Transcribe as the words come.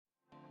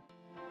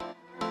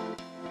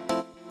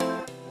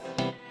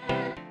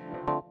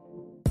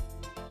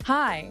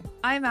Hi,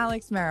 I'm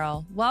Alex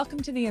Merrill.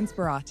 Welcome to the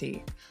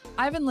Inspirati.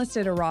 I've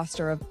enlisted a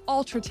roster of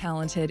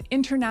ultra-talented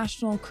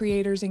international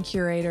creators and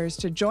curators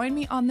to join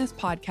me on this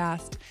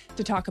podcast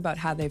to talk about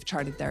how they've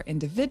charted their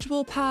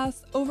individual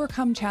paths,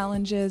 overcome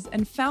challenges,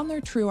 and found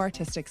their true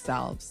artistic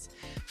selves.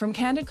 From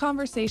candid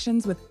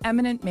conversations with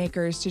eminent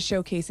makers to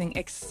showcasing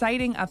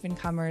exciting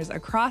up-and-comers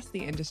across the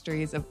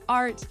industries of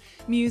art,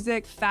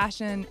 music,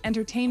 fashion,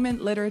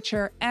 entertainment,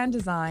 literature, and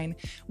design,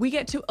 we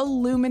get to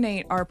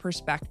illuminate our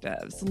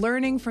perspectives,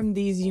 learning from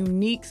these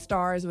unique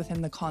stars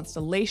within the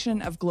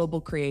constellation of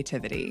global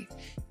creativity.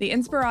 The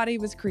Inspirati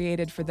was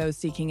created for those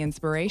seeking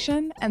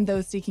inspiration and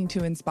those seeking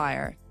to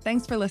inspire.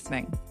 Thanks for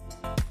listening.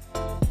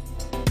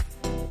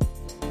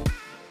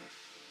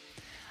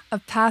 A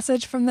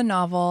passage from the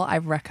novel I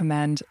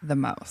recommend the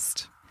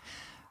most.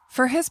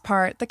 For his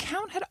part, the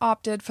Count had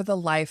opted for the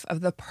life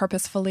of the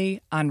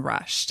purposefully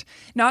unrushed.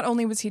 Not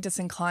only was he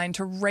disinclined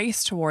to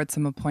race towards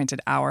some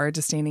appointed hour,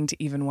 disdaining to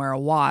even wear a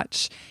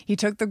watch, he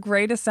took the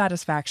greatest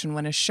satisfaction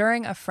when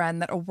assuring a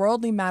friend that a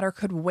worldly matter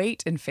could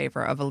wait in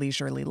favor of a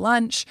leisurely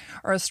lunch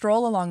or a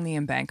stroll along the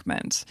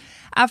embankment.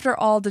 After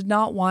all, did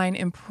not wine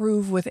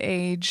improve with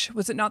age?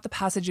 Was it not the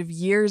passage of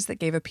years that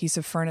gave a piece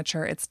of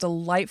furniture its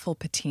delightful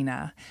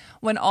patina?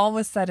 When all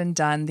was said and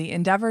done, the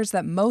endeavors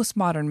that most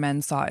modern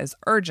men saw as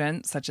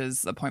urgent, such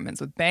as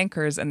appointments with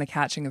bankers and the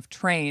catching of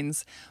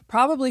trains,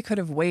 probably could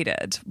have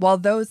waited, while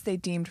those they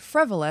deemed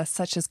frivolous,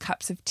 such as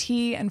cups of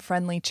tea and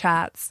friendly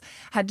chats,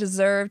 had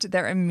deserved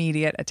their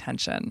immediate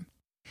attention.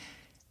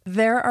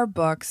 There are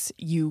books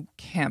you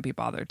can't be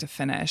bothered to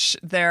finish.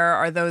 There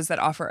are those that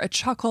offer a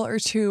chuckle or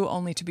two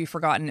only to be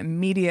forgotten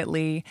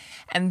immediately.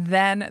 And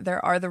then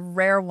there are the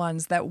rare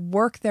ones that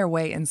work their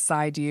way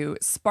inside you,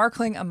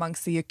 sparkling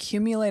amongst the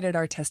accumulated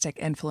artistic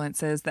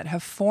influences that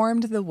have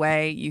formed the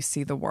way you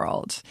see the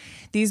world.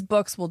 These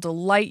books will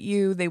delight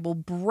you. They will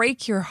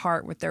break your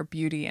heart with their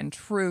beauty and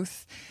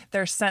truth.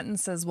 Their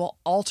sentences will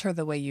alter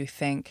the way you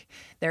think.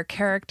 Their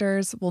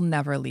characters will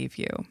never leave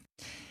you.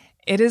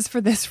 It is for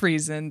this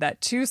reason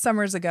that 2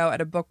 summers ago at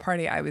a book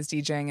party I was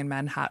DJing in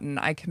Manhattan,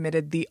 I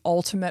committed the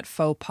ultimate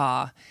faux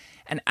pas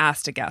and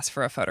asked a guest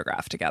for a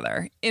photograph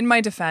together. In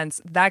my defense,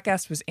 that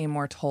guest was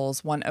Amor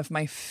Towles, one of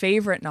my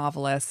favorite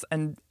novelists,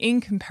 an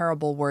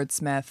incomparable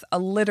wordsmith, a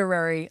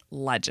literary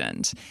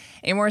legend.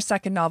 Amor's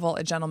second novel,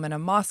 A Gentleman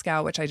in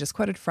Moscow, which I just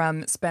quoted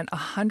from, spent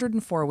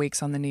 104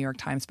 weeks on the New York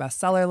Times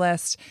bestseller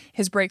list.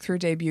 His breakthrough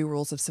debut,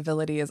 Rules of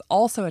Civility, is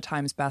also a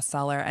Times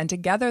bestseller, and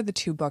together the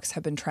 2 books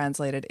have been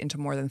translated into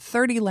more than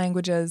 30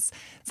 languages,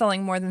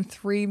 selling more than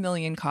 3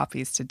 million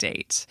copies to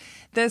date.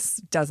 This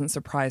doesn't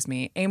surprise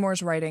me.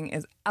 Amor's writing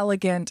is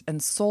elegant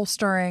and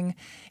soul-stirring.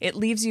 It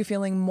leaves you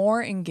feeling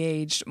more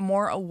engaged,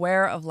 more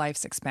aware of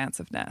life's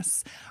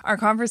expansiveness. Our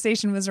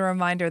conversation was a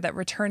reminder that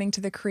returning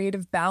to the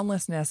creative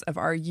boundlessness of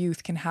our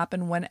youth can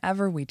happen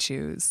whenever we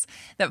choose,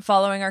 that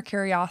following our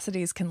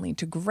curiosities can lead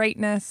to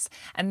greatness,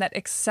 and that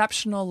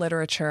exceptional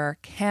literature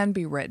can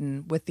be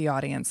written with the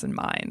audience in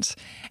mind.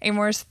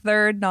 Amor's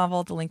third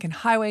novel, The Lincoln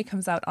Highway,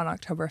 comes out on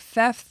October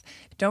 5th.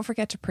 Don't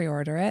forget to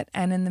pre-order it,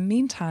 and in the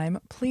meantime,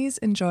 please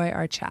enjoy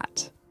our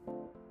chat.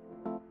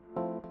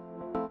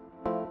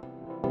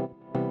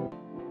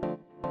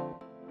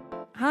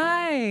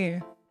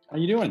 Hi. How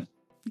you doing?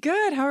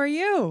 Good. How are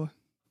you?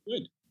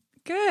 Good.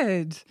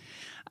 Good.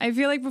 I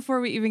feel like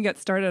before we even get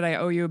started, I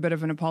owe you a bit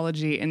of an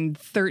apology. In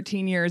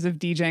 13 years of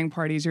DJing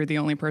parties, you're the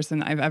only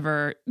person I've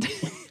ever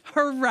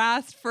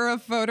harassed for a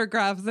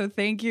photograph. So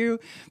thank you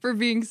for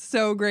being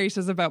so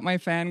gracious about my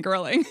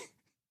fangirling.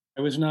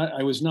 I was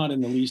not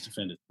in the least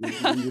offended.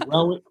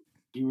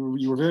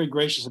 You were very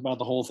gracious about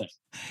the whole thing,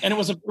 and it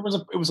was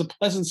a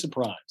pleasant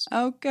surprise.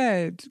 Oh,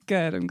 good.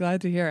 I'm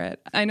glad to hear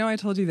it. I know I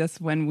told you this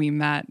when we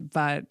met,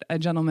 but A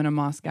Gentleman in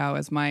Moscow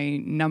is my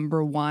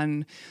number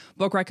one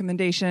book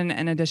recommendation.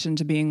 In addition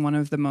to being one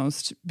of the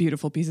most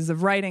beautiful pieces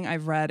of writing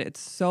I've read, it's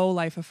so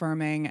life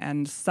affirming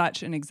and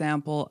such an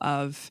example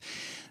of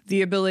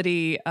the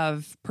ability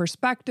of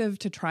perspective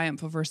to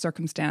triumph over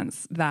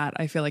circumstance that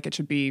I feel like it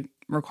should be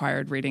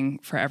required reading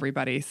for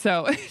everybody.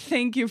 So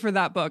thank you for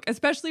that book,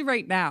 especially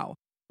right now.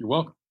 You're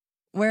welcome.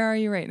 Where are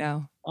you right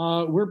now?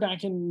 We're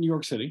back in New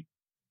York City.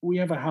 We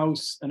have a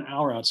house an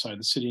hour outside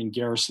the city in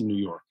Garrison, New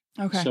York.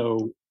 Okay.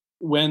 So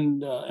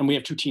and we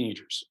have 2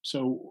 teenagers.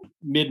 So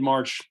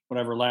mid-March,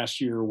 whatever, last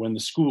year when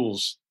the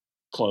schools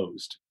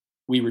closed,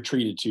 we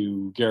retreated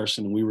to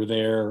Garrison, and we were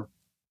there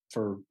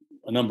for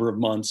a number of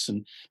months.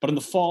 But in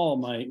the fall,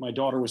 my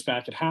daughter was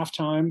back at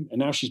halftime, and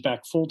now she's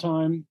back full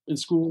time in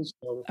school.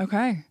 So,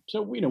 okay.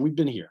 So we've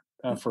been here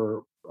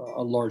for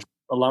a lot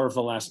of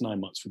the last 9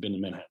 months. We've been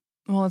in Manhattan.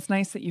 Well, it's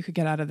nice that you could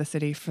get out of the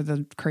city for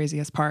the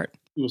craziest part.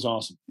 It was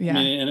awesome. Yeah.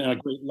 I mean, and a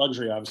great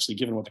luxury, obviously,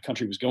 given what the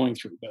country was going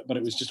through. But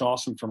it was just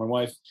awesome for my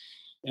wife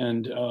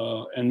and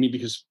me,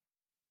 because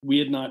we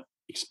had not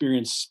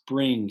experienced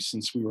spring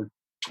since we were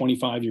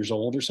 25 years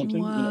old or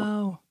something.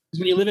 Wow.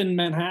 When you live in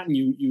Manhattan,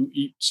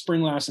 you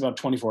spring lasts about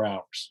 24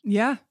 hours.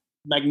 Yeah.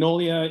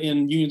 Magnolia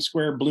in Union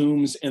Square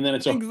blooms, and then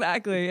it's over.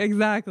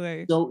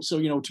 Exactly. So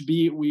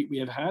we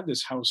have had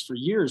this house for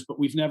years, but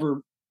we've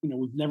never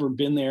we've never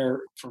been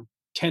there for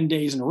 10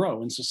 days in a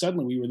row. And so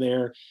suddenly we were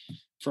there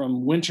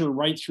from winter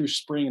right through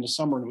spring into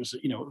summer. And it was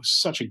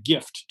such a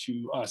gift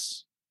to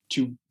us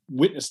to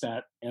witness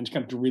that and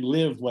kind of to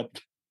relive what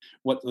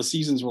the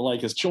seasons were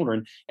like as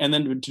children, and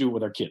then to do it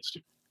with our kids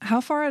too. How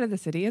far out of the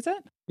city is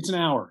it? It's an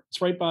hour.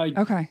 It's right by,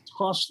 Okay. it's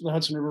across the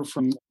Hudson River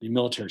from the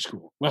military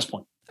school, West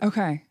Point.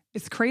 Okay.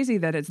 It's crazy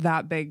that it's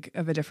that big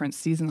of a difference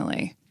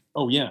seasonally.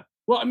 Oh, yeah.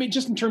 Well, I mean,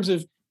 just in terms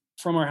of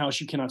from our house,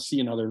 you cannot see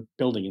another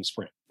building in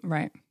spring.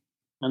 Right.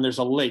 And there's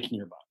a lake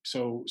nearby.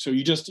 So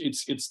you just,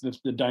 it's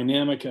the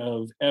dynamic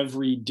of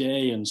every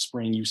day in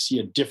spring, you see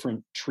a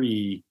different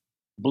tree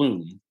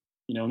bloom,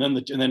 and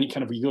then you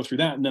kind of, you go through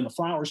that, and then the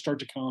flowers start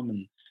to come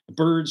and the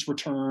birds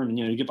return, and,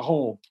 you get the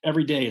whole,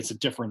 every day it's a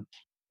different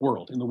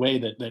world in the way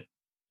that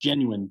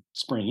genuine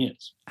spring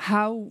is.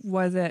 How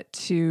was it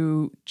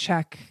to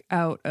check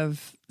out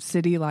of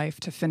city life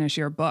to finish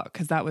your book?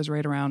 Because that was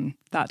right around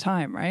that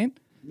time, right?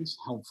 It was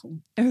helpful.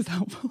 It was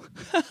helpful.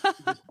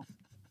 That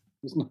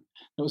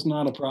was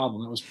not a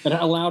problem. It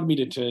allowed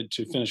me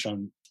to finish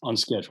on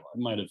schedule. I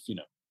might have,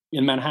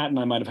 in Manhattan,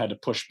 I might have had to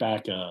push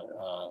back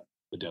the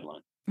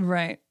deadline.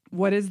 Right.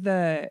 What does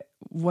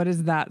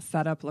that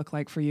setup look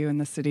like for you in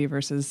the city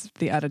versus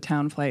the out of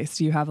town place?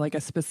 Do you have like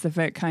a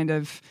specific kind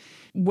of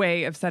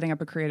way of setting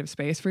up a creative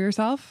space for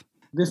yourself?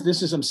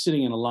 This is, I'm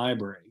sitting in a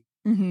library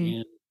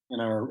Mm-hmm. in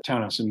our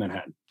townhouse in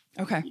Manhattan.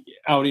 Okay.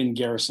 Out in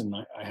Garrison,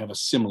 I have a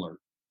similar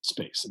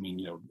space. I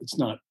mean, it's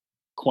not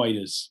quite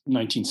as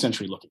 19th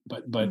century looking,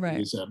 but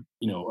Right. It's a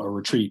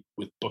retreat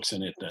with books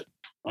in it that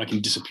I can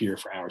disappear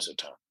for hours at a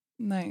time.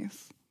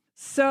 Nice.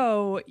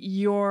 So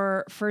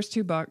your first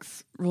two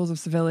books, Rules of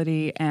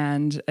Civility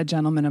and A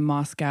Gentleman in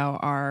Moscow,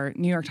 are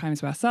New York Times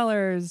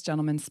bestsellers.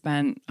 Gentleman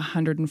spent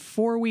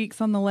 104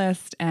 weeks on the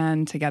list,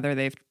 and together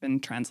they've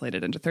been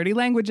translated into 30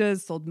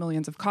 languages, sold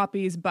millions of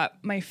copies. But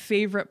my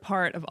favorite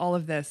part of all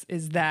of this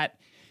is that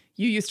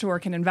you used to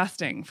work in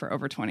investing for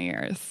over 20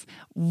 years.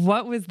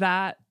 What was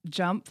that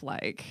jump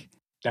like?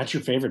 That's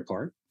your favorite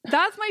part?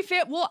 That's my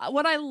favorite. Well,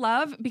 what I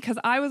love, because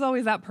I was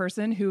always that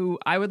person who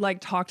I would like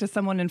talk to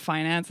someone in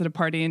finance at a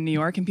party in New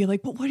York and be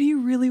like, but what do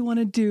you really want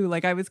to do?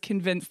 Like, I was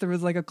convinced there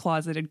was like a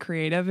closeted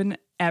creative in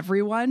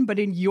everyone. But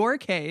in your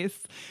case,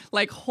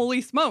 like, holy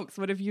smokes,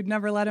 what if you'd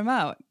never let him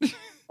out?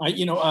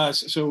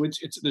 So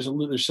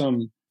there's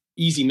some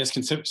easy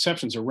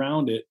misconceptions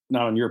around it,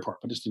 not on your part,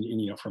 but just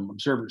from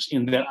observers,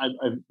 in that I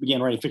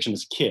began writing fiction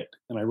as a kid,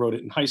 and I wrote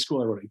it in high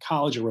school, I wrote it in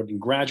college, I wrote it in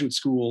graduate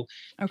school.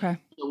 Okay.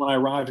 So when I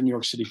arrived in New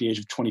York City at the age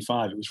of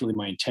 25, it was really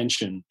my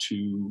intention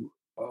to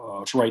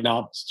write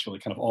novels. It's really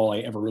kind of all I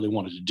ever really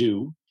wanted to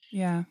do.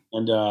 Yeah.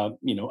 And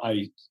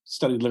I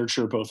studied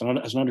literature both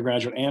as an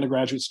undergraduate and a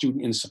graduate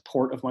student in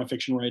support of my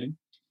fiction writing.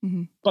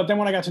 Mm-hmm. But then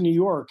when I got to New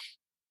York,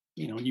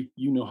 you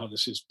know how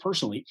this is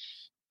personally,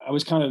 I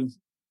was kind of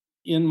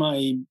in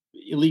my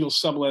illegal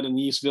sublet in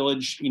the East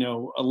Village,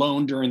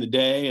 alone during the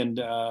day, and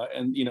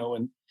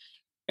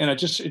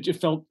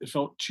it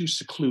felt too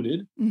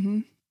secluded. Mm-hmm.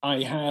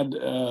 I had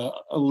a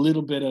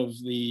little bit of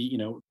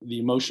the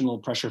emotional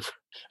pressure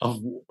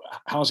of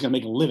how I was going to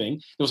make a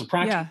living. There was a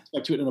practical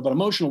aspect to it, but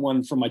emotional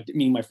one from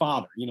my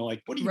father.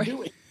 Like, what are you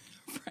doing?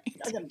 Right.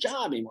 I got a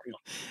job anymore.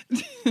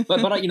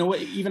 But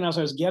even as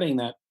I was getting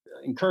that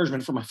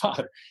encouragement from my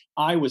father,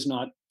 I was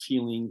not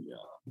feeling.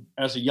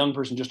 As a young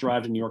person just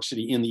arrived in New York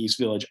City in the East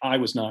Village, I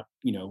was not,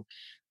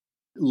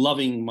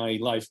 loving my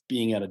life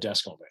being at a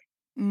desk all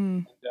day.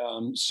 Mm.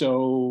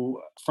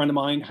 So a friend of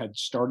mine had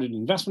started an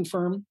investment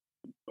firm.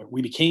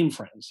 We became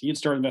friends. He had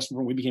started an investment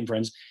firm. We became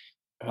friends.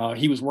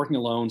 He was working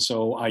alone,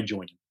 so I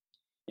joined him.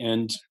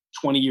 And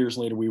 20 years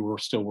later, we were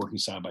still working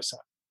side by side.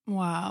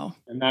 Wow.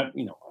 And that,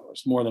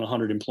 there's more than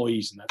 100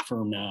 employees in that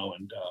firm now.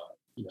 And,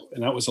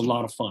 and that was a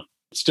lot of fun.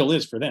 It still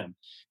is for them.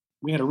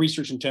 We had a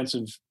research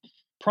intensive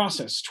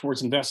process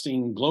towards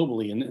investing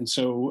globally. And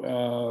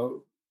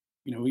so,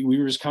 we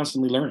were just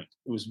constantly learning.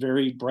 It was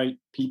very bright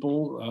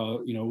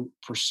people,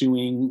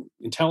 pursuing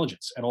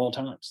intelligence at all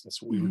times.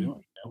 That's what we were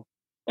doing.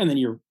 And then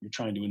you're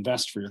trying to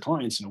invest for your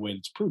clients in a way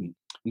that's prudent.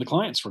 And the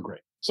clients were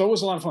great. So it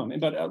was a lot of fun.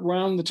 But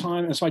around the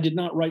time, and so I did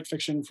not write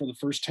fiction for the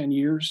first 10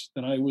 years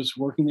that I was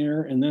working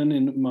there. And then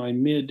in my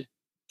mid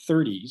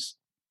 30s,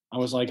 I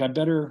was like, I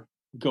better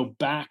go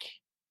back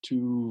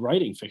to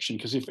writing fiction,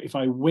 because if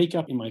I wake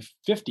up in my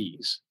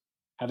 50s,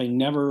 having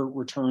never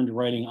returned to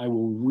writing, I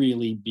will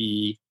really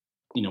be,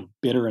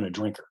 bitter and a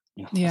drinker.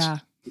 Yeah.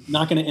 It's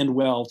not going to end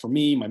well for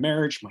me, my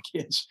marriage, my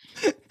kids.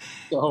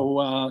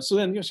 So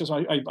then,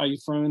 I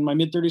from in my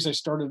mid 30s, I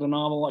started a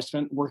novel. I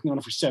spent working on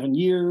it for 7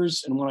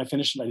 years, and when I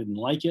finished it, I didn't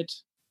like it.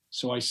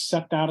 So I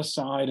set that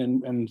aside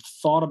and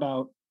thought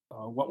about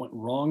what went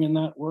wrong in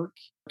that work,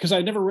 because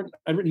I'd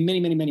written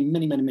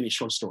many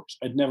short stories.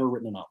 I'd never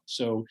written a novel.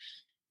 So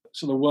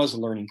there was a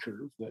learning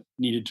curve that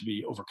needed to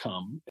be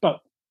overcome.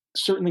 But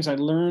certain things I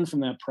learned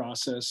from that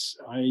process,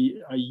 I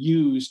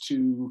used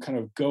to kind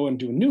of go and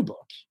do a new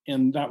book.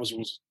 And that was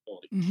Rules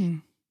of Civility. Mm-hmm.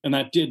 And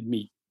that did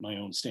meet my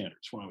own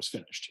standards when I was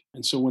finished.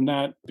 And so when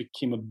that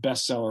became a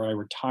bestseller, I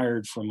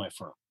retired from my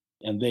firm.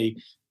 and they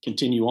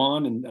continue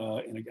on and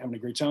having a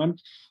great time.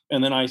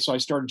 And then I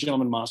started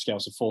Gentleman Moscow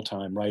as a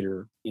full-time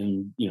writer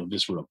in,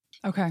 this room.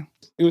 Okay.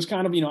 It was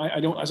kind of, I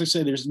don't, as I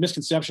say, there's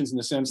misconceptions in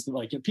the sense that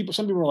like some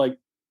people are like,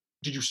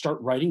 did you start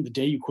writing the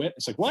day you quit?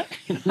 It's like, what?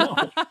 No.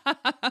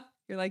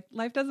 You're like,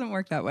 life doesn't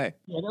work that way.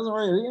 Yeah, it doesn't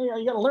work.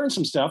 You got to learn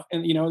some stuff.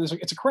 And,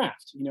 it's a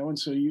craft, and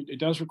so it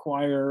does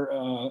require,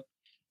 you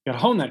got to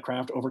hone that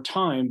craft over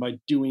time by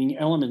doing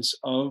elements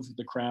of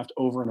the craft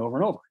over and over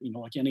and over,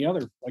 like any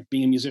other, like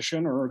being a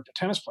musician or a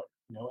tennis player,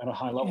 at a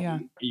high level. Yeah.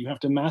 You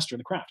have to master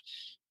the craft.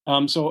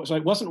 So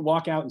it wasn't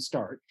walk out and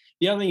start.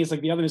 The other thing is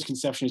like the other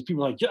misconception is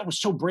people are like, yeah, that was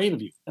so brave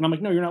of you. And I'm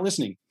like, no, you're not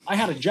listening. I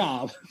had a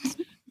job.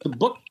 The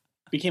book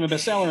became a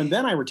bestseller and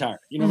then I retired.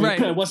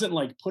 Right. I wasn't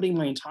like putting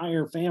my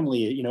entire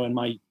family, and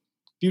my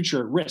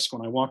future at risk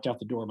when I walked out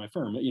the door of my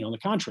firm. The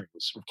contrary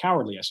was sort of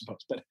cowardly, I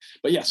suppose.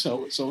 But yeah,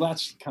 so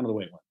that's kind of the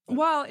way it went.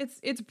 Well,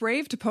 it's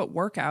brave to put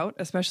work out,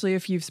 especially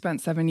if you've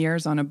spent 7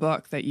 years on a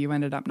book that you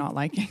ended up not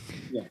liking.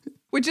 Yeah.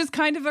 Which is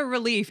kind of a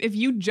relief. If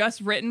you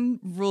just written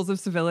Rules of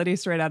Civility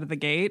straight out of the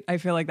gate, I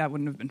feel like that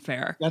wouldn't have been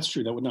fair. That's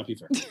true. That would not be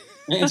fair.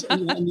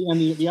 and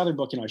the other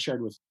book, I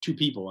shared with 2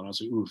 people, and I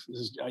was like, oof, this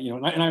is,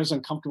 and I was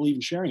uncomfortable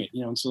even sharing it,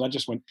 and so that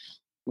just went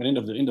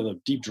into the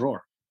deep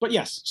drawer. But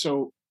yes,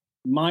 so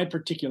my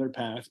particular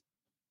path,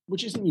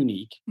 which isn't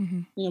unique,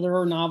 there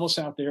are novelists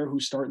out there who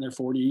start in their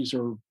 40s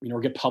or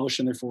get published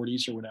in their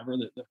 40s or whatever.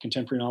 The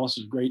contemporary novelists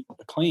is great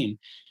acclaim,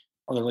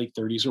 or their late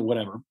 30s or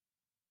whatever.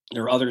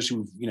 There are others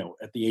who,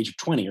 at the age of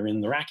 20 are in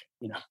the racket,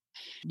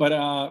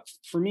 But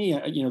for me,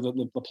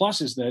 the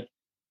plus is that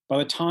by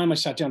the time I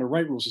sat down to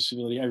write Rules of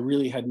Civility, I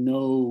really had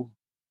no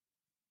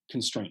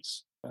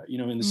constraints,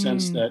 in the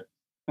sense that,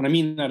 and I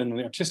mean that in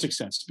the artistic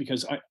sense,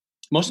 because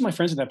most of my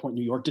friends at that point in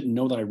New York didn't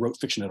know that I wrote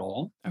fiction at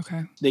all.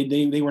 Okay.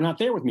 They were not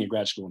there with me at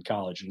grad school and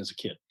college and as a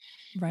kid.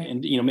 Right.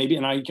 And, maybe,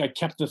 and I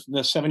kept the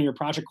 7-year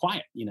project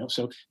quiet,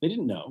 so they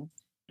didn't know.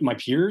 My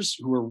peers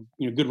who were,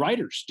 good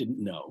writers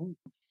didn't know.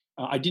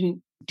 I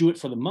didn't do it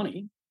for the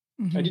money.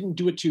 I didn't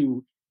do it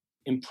to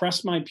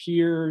impress my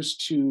peers,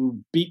 to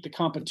beat the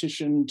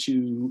competition,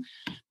 to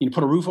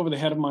put a roof over the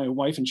head of my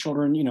wife and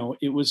children.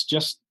 It was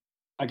just,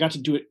 I got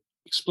to do it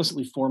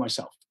explicitly for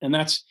myself, and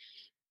that's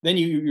then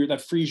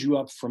that frees you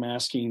up from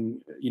asking,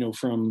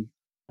 from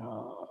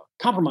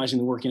compromising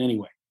the work in any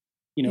way.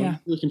 You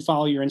can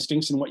follow your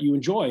instincts and what you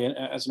enjoy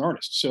as an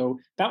artist. So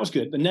that was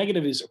good. The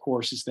negative is, of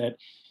course, is that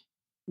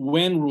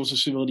when Rules of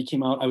Civility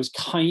came out, I was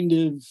kind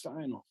of,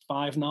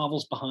 5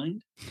 novels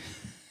behind,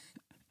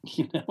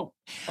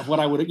 of what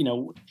I would,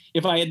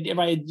 if I had,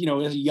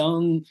 as a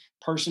young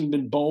person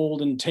been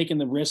bold and taken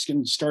the risk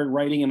and started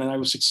writing, and then I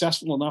was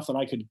successful enough that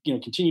I could,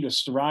 continue to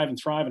survive and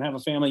thrive and have a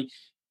family,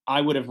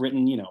 I would have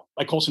written,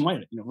 like Colson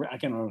Whitehead, I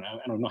don't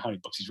know how many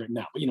books he's written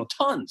now, but,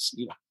 tons,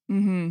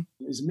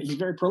 he's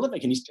very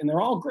prolific and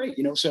they're all great,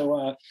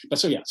 so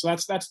that's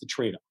the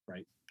trade-off,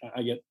 right?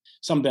 I get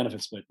some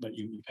benefits, but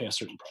you pay a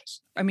certain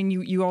price. I mean,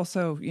 you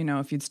also,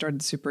 if you'd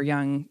started super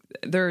young,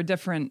 there are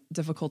different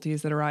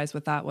difficulties that arise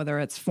with that, whether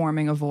it's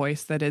forming a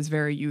voice that is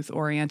very youth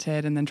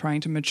oriented and then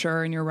trying to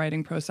mature in your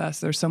writing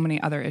process. There's so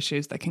many other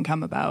issues that can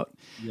come about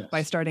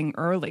by starting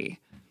early.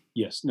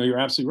 Yes, no, you're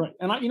absolutely right.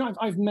 And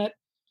I've met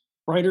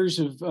writers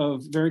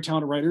of very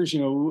talented writers,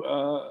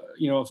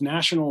 of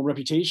national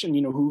reputation,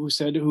 who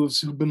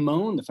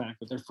bemoan the fact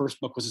that their first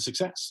book was a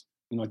success.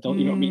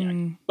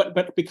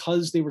 But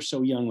because they were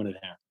so young when it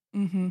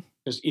happened.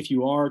 Because if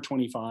you are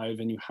 25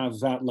 and you have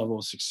that level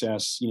of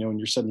success, and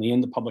you're suddenly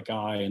in the public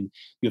eye and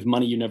you have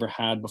money you never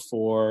had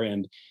before,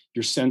 and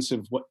your sense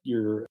of what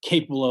you're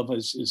capable of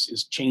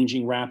is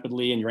changing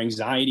rapidly, and your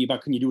anxiety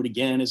about can you do it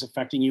again is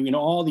affecting you.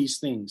 All these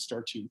things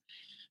start to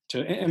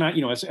and I,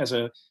 as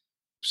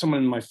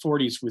someone in my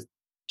 40s with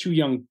 2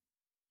 young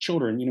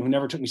children, who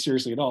never took me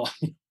seriously at all.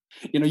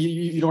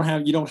 You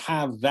don't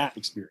have that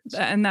experience,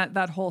 and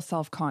that whole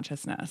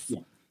self-consciousness.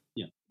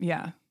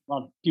 Yeah. A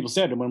lot of people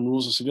said when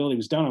Rules of Civility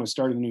was done, I was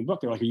starting a new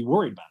book. They're like, "Are you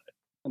worried about it?"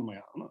 And I'm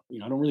like,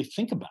 I don't really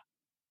think about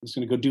it. I'm just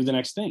going to go do the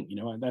next thing.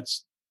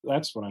 That's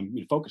what I'm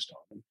focused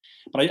on.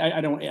 But I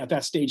don't. At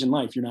that stage in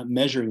life, you're not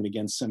measuring it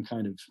against some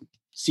kind of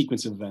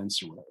sequence of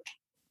events or whatever.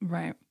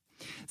 Right.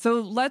 So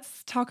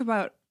let's talk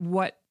about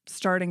what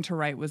starting to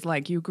write was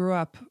like. You grew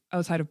up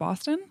outside of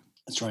Boston?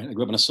 That's right. I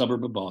grew up in a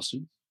suburb of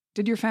Boston.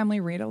 Did your family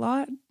read a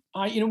lot?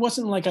 It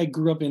wasn't like I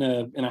grew up in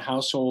a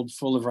household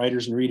full of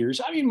writers and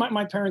readers. I mean,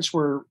 my parents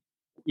were,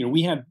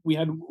 we had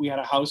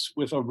a house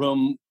with a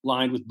room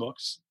lined with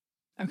books.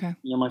 Okay.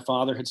 My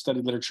father had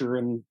studied literature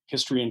and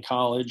history in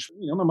college.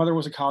 My mother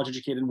was a college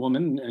educated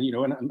woman,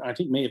 and I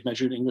think may have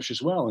measured English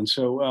as well. And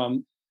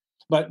so,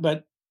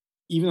 but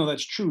even though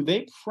that's true,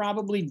 they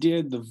probably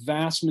did the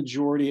vast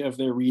majority of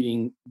their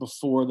reading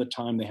before the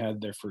time they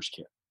had their first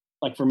kid.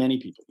 Like for many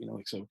people,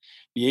 so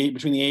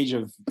between the age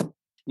of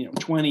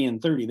 20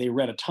 and 30, they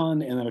read a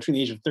ton. And then between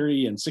the age of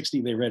 30 and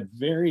 60, they read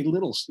very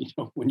little,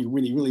 when you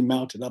really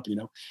mount it up,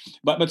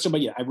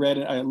 but yeah, I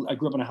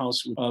grew up in a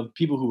house of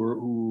people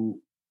who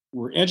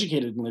were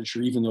educated in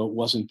literature, even though it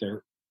wasn't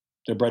their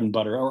bread and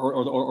butter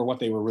or what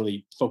they were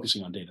really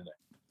focusing on day to day.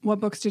 What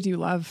books did you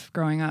love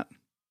growing up?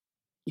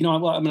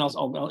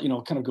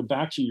 I'll kind of go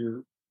back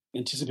to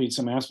anticipate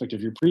some aspect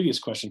of your previous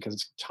question because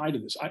it's tied to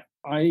this.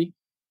 I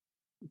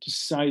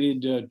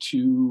decided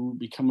to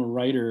become a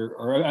writer,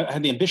 or I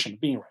had the ambition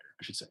of being a writer,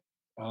 I should say,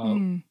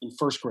 Mm. in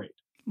first grade.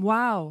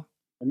 Wow.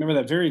 I remember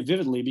that very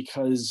vividly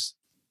because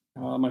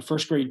my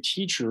first grade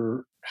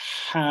teacher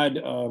had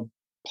a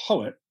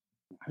poet,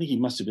 I think he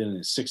must have been in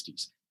his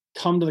 60s,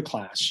 come to the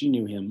class. She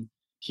knew him.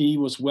 He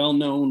was well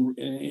known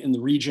in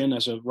the region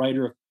as a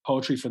writer of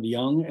poetry for the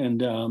young.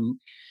 And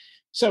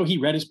so he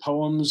read his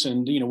poems,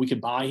 and we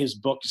could buy his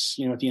books,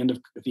 at the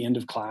end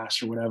of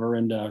class or whatever,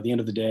 and at the end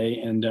of the day.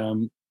 And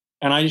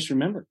I just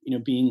remember,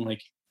 being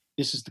like,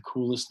 this is the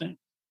coolest thing.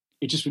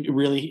 It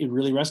really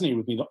resonated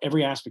with me,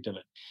 every aspect of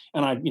it.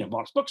 And I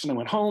bought his books, and I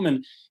went home,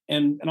 and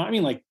I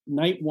mean, like,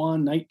 night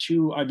one, night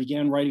two, I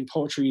began writing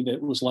poetry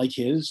that was like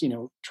his,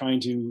 trying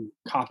to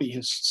copy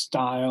his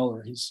style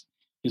or his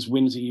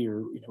whimsy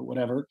or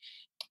whatever.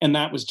 And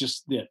that was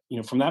just it.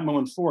 From that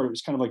moment forward, it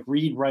was kind of like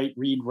read, write,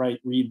 read, write,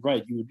 read,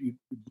 write. You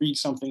read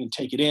something and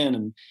take it in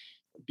and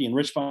be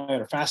enriched by it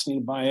or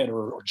fascinated by it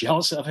or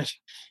jealous of it,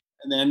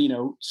 and then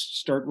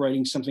start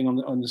writing something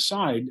on the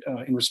side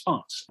in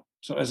response.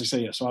 So as I say,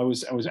 yeah, so I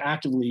was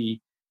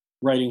actively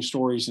writing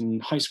stories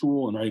in high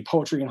school and writing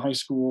poetry in high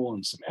school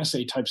and some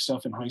essay type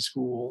stuff in high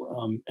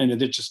school, and it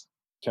just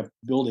kept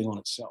building on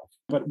itself.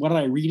 But what did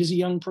I read as a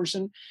young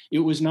person? It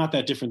was not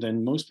that different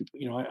than most people.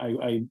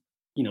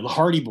 The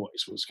Hardy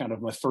Boys was kind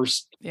of my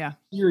first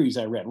series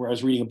I read, where I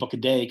was reading a book a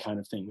day kind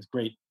of thing with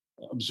great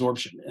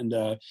absorption. And,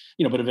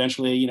 but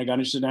eventually, got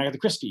interested in Agatha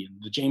Christie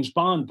and the James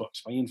Bond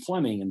books by Ian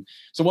Fleming. And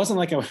so it wasn't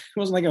like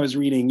I was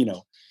reading,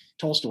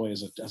 Tolstoy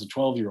as a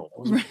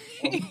 12-year-old.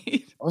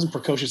 I wasn't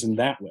precocious in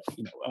that way,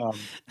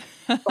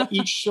 but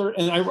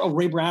and I wrote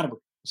Ray Bradbury,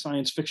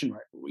 science fiction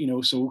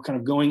writer, so kind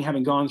of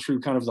having gone through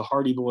kind of the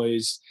Hardy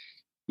Boys,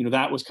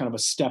 that was kind of a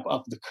step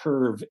up the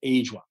curve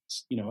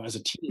age-wise, as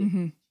a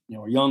teen,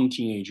 a young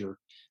teenager,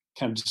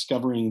 kind of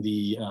discovering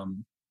the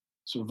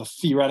sort of the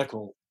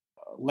theoretical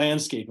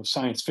landscape of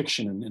science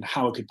fiction and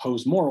how it could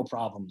pose moral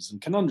problems and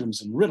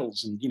conundrums and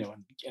riddles and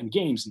and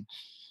games, and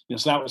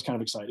so that was kind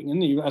of exciting.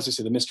 And as I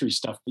say, the mystery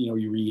stuff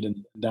you read,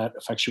 and that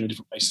affects you in a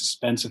different way.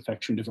 Suspense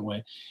affects you in a different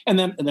way. And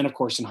then of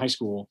course in high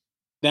school,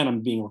 then I'm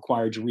being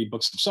required to read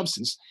books of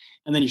substance,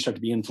 and then you start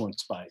to be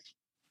influenced by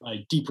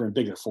deeper and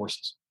bigger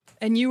forces.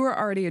 And you were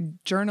already a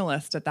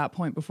journalist at that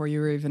point before you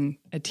were even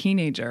a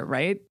teenager,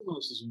 right?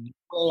 This is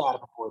way out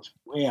of proportion.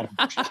 Way out of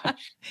proportion.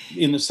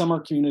 In the summer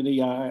community,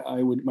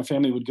 my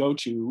family would go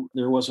to.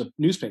 There was a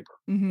newspaper,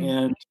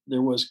 and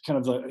there was kind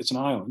of it's an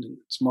island.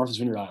 It's Martha's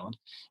Vineyard Island,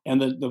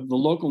 and the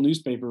local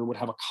newspaper would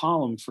have a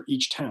column for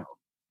each town.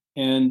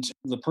 And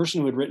the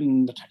person who had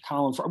written the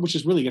column which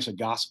is really, I guess, a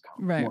gossip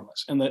column, right, more or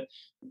less, and the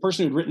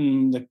person who had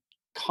written the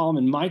column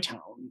in my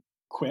town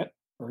quit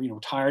or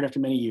retired after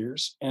many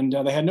years, and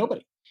they had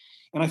nobody.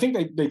 And I think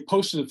they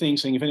posted a thing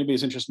saying, if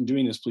anybody's interested in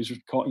doing this, please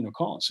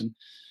call us.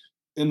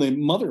 And the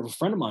mother of a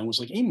friend of mine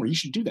was like, Amor, you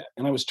should do that.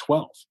 And I was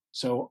 12.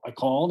 So I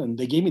called, and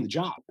they gave me the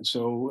job. And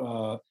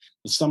so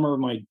the summer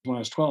when I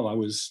was 12, I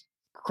was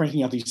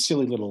cranking out these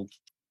silly little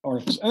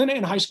articles. And then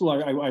in high school,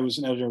 I was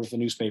an editor with the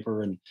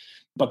newspaper.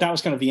 But that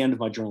was kind of the end of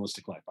my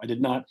journalistic life. I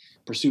did not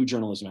pursue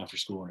journalism after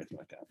school or anything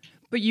like that.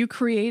 But you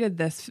created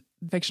this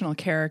fictional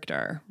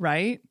character,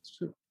 right? It's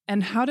true.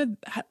 And how did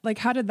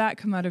that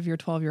come out of your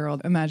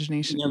 12-year-old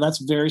imagination? That's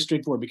very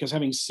straightforward, because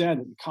having said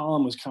that the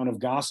column was kind of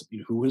gossip,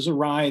 who was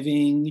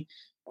arriving,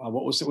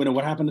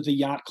 what happened at the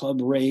yacht club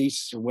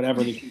race or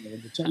whatever.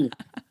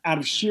 Out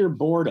of sheer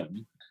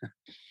boredom,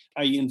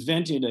 I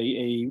invented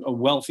a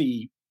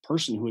wealthy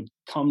person who had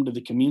come to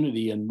the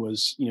community and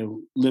was,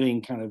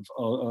 living kind of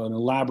an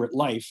elaborate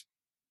life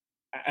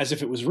as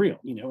if it was real,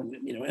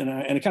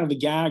 and kind of the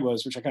gag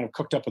was, which I kind of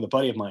cooked up with a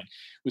buddy of mine,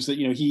 was that,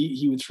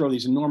 he would throw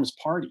these enormous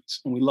parties,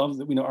 and we loved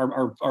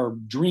that, our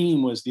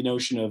dream was the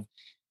notion of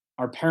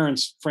our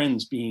parents'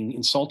 friends being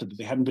insulted that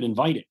they hadn't been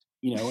invited,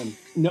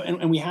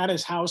 and we had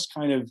his house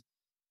kind of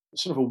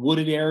sort of a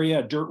wooded area,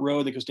 a dirt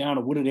road that goes down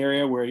a wooded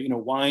area where,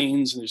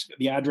 wines, and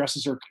the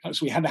addresses are,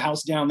 so we had the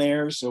house down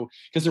there. So,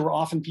 because there were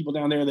often people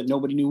down there that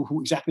nobody knew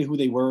exactly who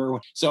they were.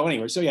 So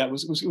anyway, it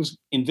was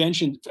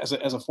invention as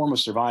a form of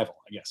survival,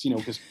 I guess,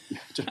 because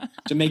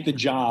to make the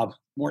job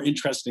more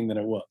interesting than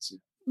it was.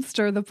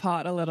 Stir the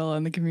pot a little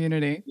in the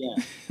community.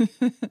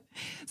 Yeah.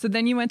 So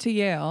then you went to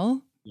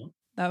Yale. Yep.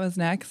 That was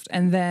next.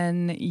 And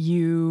then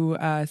you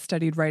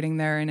studied writing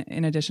there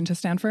in addition to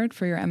Stanford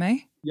for your MA?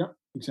 Yep.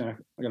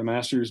 Exactly. I got a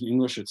master's in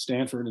English at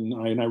Stanford,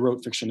 and I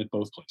wrote fiction at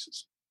both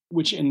places,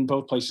 which in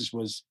both places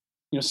was,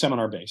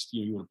 seminar based.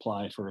 You would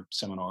apply for a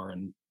seminar,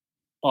 and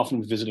often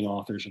with visiting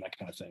authors and that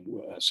kind of thing.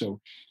 So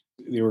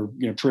they were,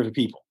 terrific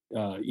people.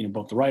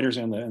 Both the writers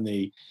and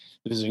the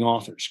visiting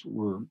authors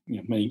were,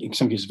 in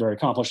some cases, very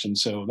accomplished, and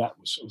so it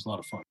was a lot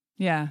of fun.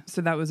 Yeah.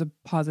 So that was a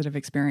positive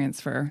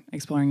experience for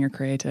exploring your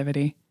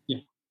creativity. Yeah.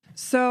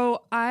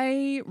 So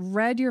I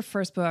read your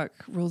first book,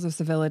 Rules of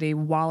Civility,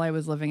 while I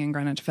was living in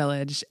Greenwich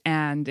Village,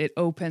 and it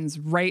opens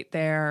right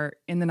there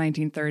in the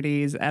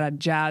 1930s at a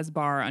jazz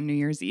bar on New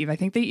Year's Eve. I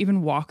think they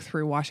even walk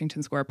through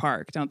Washington Square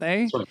Park, don't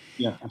they? Sort of.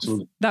 Yeah,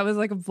 absolutely. That was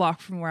like a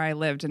block from where I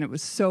lived, and it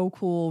was so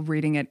cool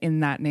reading it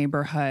in that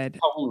neighborhood.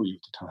 How old were you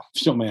at the time?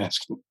 Still may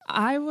ask.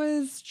 I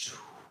was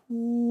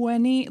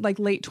 20, like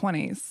late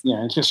 20s. Yeah,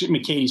 and just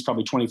Katie's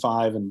probably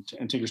 25 and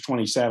Tigger's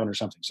 27 or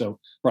something. So,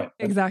 right.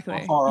 Exactly.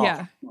 Not far yeah.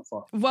 off. Not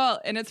far. Well,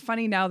 and it's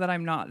funny now that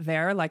I'm not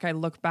there. Like I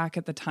look back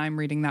at the time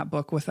reading that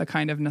book with a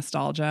kind of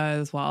nostalgia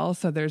as well.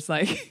 So there's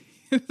like,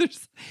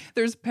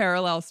 there's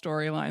parallel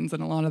storylines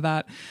and a lot of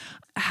that.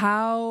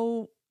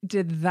 How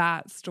did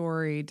that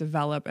story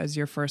develop as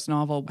your first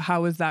novel?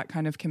 How was that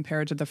kind of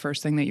compared to the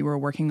first thing that you were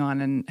working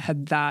on? And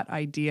had that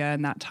idea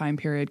and that time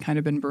period kind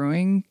of been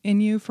brewing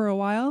in you for a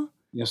while?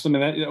 Yes, I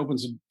mean that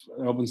opens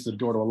the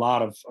door to a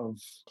lot of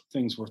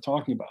things worth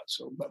talking about.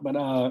 So,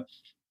 but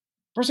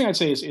first thing I'd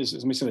say is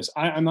let me say this: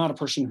 I'm not a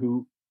person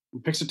who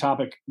picks a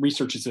topic,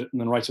 researches it,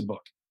 and then writes a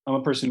book. I'm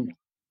a person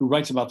who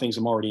writes about things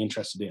I'm already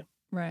interested in.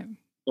 Right.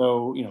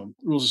 So,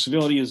 Rules of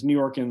Civility is New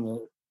York in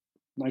the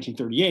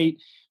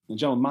 1938. The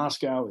Gentleman in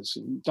Moscow is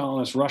in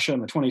Stalinist Russia in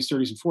the 20s,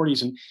 30s, and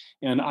 40s,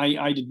 and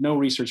I did no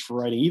research for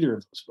writing either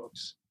of those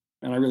books,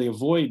 and I really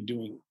avoid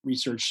doing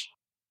research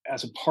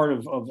as a part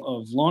of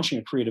launching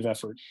a creative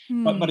effort.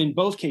 But in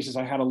both cases,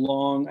 I had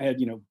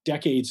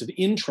decades of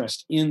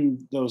interest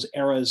in those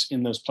eras,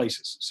 in those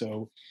places.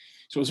 So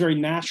it was very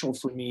natural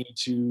for me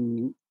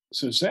to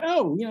say,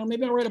 oh,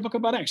 maybe I'll write a book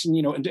about X,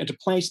 and to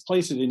place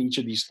it in each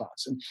of these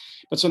spots.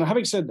 But now,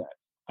 having said that,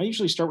 I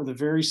usually start with a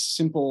very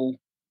simple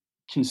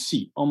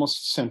conceit,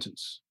 almost a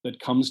sentence that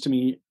comes to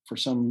me for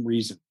some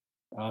reason.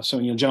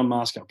 John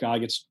Moscow, guy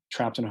gets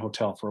trapped in a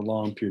hotel for a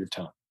long period of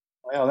time.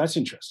 Oh, that's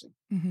interesting.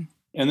 Mm-hmm.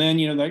 And then,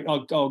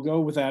 I'll go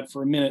with that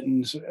for a minute.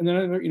 And then,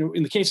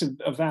 in the case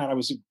of that, I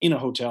was in a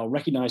hotel,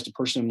 recognized a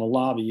person in the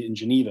lobby in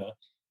Geneva.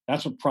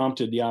 That's what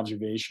prompted the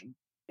observation.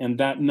 And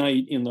that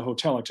night in the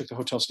hotel, I took the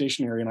hotel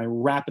stationery and I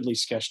rapidly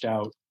sketched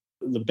out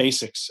the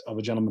basics of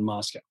a gentleman in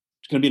Moscow.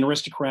 He's going to be an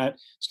aristocrat.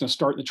 He's going to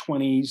start in the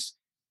 20s.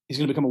 He's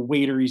going to become a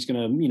waiter. He's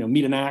going to,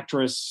 meet an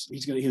actress.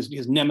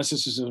 His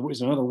nemesis is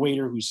another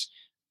waiter who's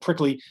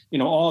prickly.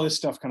 All this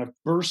stuff kind of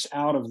bursts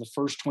out of the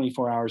first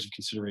 24 hours of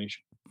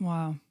consideration.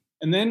 Wow.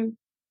 And then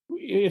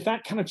if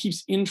that kind of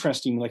keeps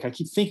interesting, like I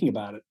keep thinking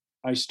about it,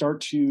 I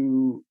start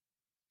to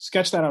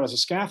sketch that out as a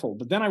scaffold,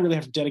 but then I really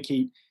have to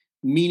dedicate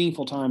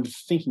meaningful time to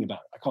thinking about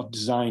it. I call it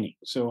designing.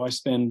 So I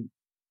spend,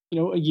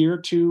 a year or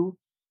two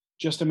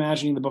just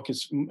imagining the book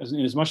in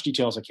as much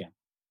detail as I can.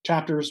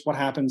 Chapters, what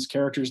happens,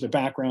 characters, their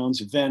backgrounds,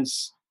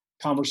 events,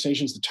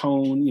 conversations, the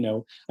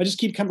tone, I just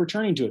keep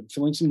returning to it,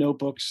 filling some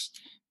notebooks.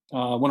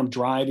 When I'm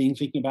driving,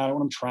 thinking about it.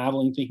 When I'm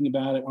traveling, thinking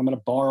about it. When I'm at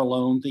a bar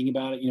alone, thinking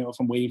about it. If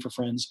I'm waiting for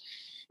friends,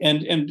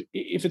 and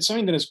if it's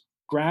something that has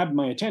grabbed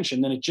my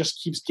attention, then it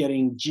just keeps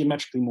getting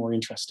geometrically more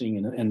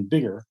interesting and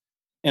bigger.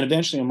 And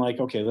eventually, I'm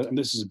like, okay,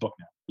 this is a book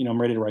now. I'm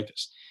ready to write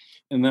this.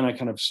 And then I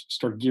kind of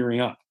start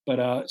gearing up.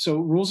 But so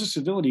Rules of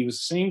Civility was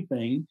the same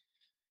thing.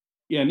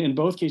 And in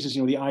both cases,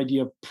 the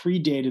idea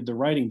predated the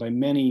writing by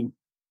many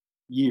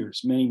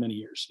years, many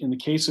years. In the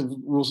case of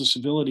Rules of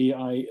Civility,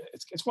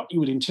 it's what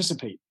you would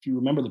anticipate if you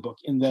remember the book,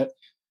 in that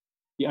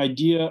the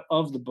idea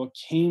of the book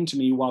came to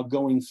me while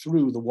going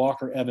through the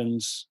Walker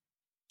Evans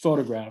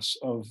photographs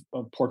of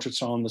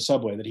portraits on the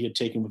subway that he had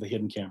taken with a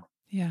hidden camera.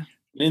 Yeah.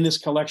 In this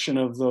collection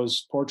of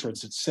those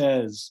portraits, it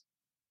says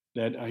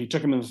that he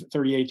took them in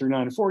 38,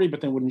 39, and 40, but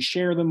then wouldn't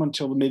share them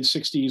until the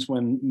mid-60s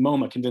when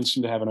MoMA convinced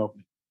him to have an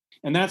opening.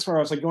 And that's where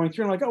I was like going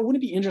through and like, oh,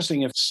 wouldn't it be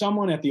interesting if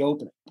someone at the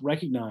opening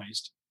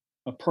recognized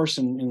a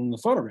person in the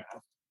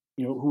photograph,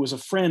 who was a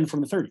friend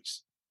from the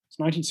 30s. It's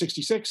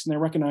 1966, and they're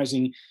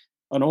recognizing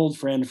an old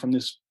friend from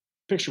this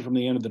picture from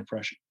the end of the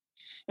Depression.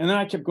 And then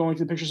I kept going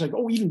through the pictures like,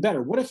 oh, even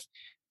better. What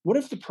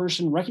if the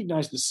person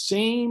recognized the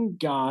same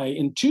guy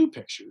in two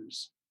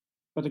pictures,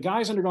 but the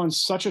guy's undergone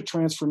such a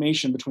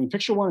transformation between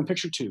picture one and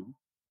picture two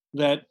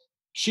that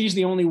she's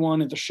the only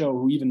one at the show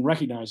who even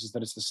recognizes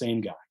that it's the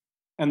same guy.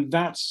 And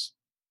that's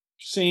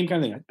same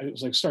kind of thing. I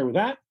was like, start with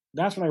that.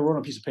 That's when I wrote on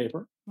a piece of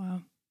paper.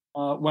 Wow.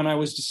 When I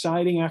was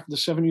deciding after the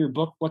 7-year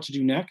book what to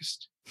do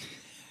next,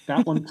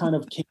 that one kind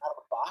of came out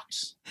of the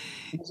box.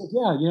 And I was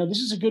like, yeah, this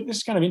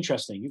is kind of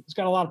interesting. It's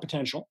got a lot of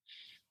potential.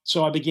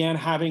 So I began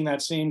having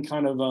that same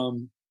kind of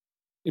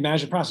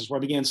imaginative process where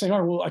I began saying, all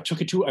right, well, I took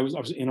it to, I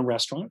was in a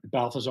restaurant at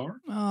Balthazar.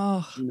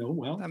 Oh,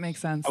 Well, that makes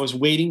sense. I was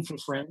waiting for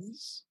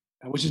friends,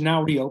 which is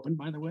now reopened,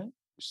 by the way,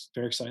 which is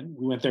very exciting.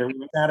 We went there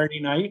Saturday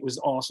night. It was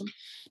awesome.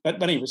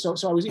 But anyway, so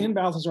I was in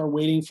Balthazar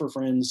waiting for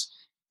friends,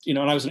 and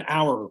I was an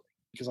hour early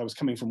because I was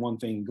coming from one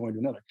thing and going to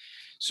another.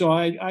 So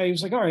I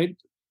was like, all right,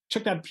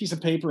 took that piece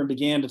of paper and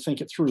began to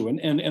think it through.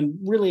 And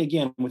really,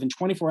 again, within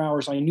 24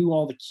 hours, I knew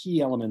all the key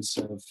elements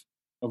of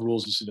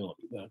Rules of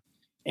Civility.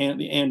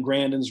 Anne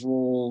Grandin's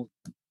role,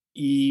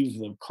 Eve,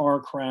 the car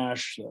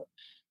crash,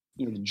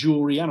 the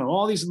jewelry, I don't know,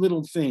 all these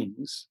little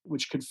things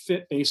which could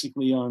fit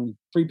basically on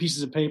 3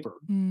 pieces of paper,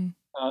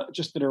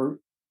 just that are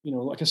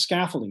like a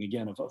scaffolding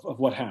again of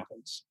what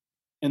happens.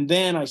 And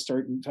then I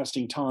start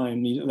investing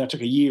time. That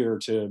took a year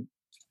to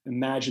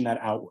imagine that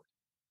outward.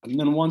 And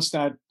then once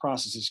that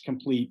process is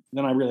complete,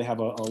 then I really have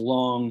a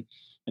long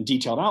and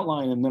detailed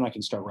outline, and then I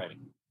can start writing.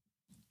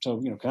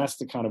 So, that's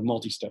the kind of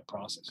multi-step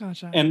process.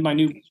 Gotcha. And my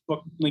new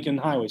book, Lincoln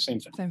Highway, same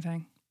thing. Same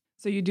thing.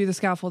 So you do the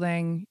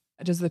scaffolding.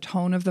 Does the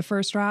tone of the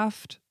first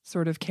draft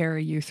sort of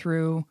carry you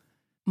through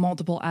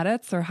multiple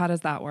edits, or how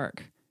does that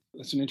work?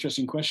 That's an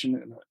interesting question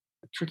and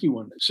a tricky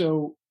one.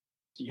 So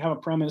you have a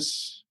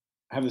premise.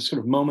 I have this sort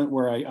of moment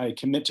where I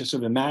commit to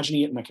sort of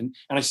imagining it, and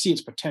I see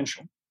its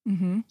potential,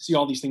 see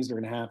all these things that are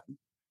going to happen.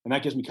 And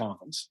that gives me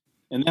confidence.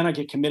 And then I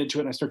get committed to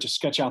it, and I start to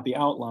sketch out the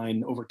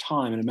outline over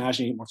time and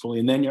imagining it more fully.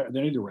 And then you're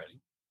ready.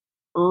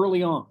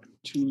 Early on,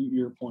 to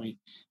your point,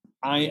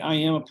 I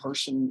am a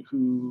person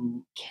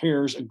who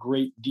cares a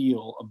great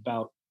deal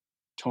about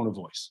tone of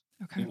voice.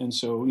 Okay. And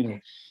so,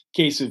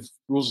 case of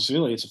Rules of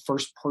Civility, it's a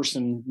first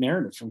person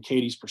narrative from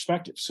Katie's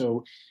perspective.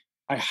 So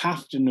I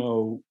have to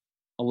know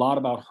a lot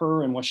about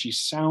her and what she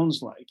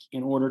sounds like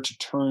in order to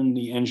turn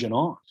the engine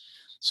on.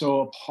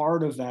 So a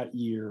part of that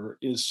year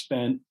is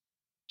spent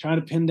trying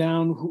to pin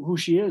down who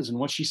she is and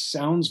what she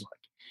sounds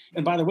like.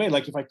 And by the way,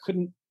 like if I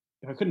couldn't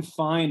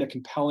find a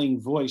compelling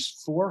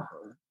voice for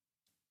her,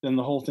 then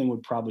the whole thing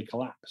would probably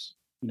collapse.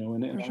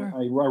 And sure.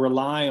 I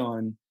rely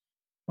on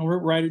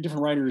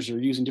different writers are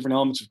using different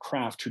elements of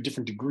craft to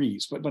different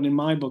degrees. But in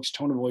my books,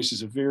 tone of voice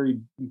is a very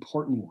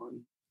important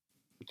one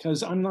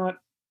because I'm not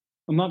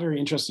very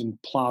interested in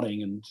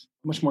plotting, and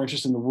much more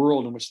interested in the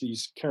world in which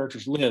these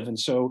characters live. And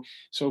so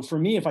for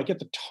me, if I get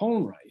the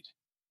tone right,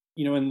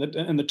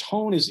 and the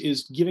tone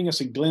is giving us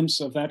a glimpse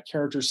of that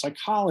character's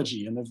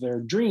psychology and of their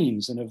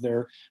dreams and of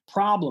their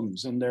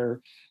problems and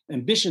their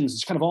ambitions.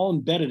 It's kind of all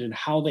embedded in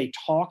how they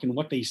talk and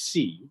what they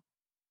see.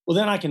 Well,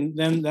 then I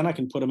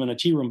can put them in a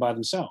tea room by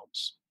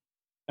themselves,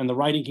 and the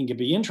writing can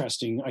be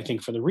interesting, I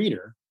think, for the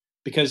reader,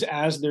 because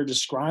as they're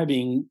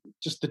describing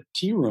just the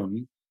tea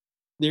room,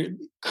 they're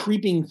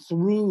creeping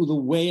through the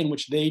way in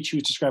which they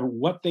choose to describe it,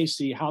 what they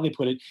see, how they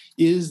put it,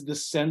 is the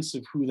sense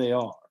of who they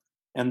are.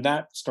 And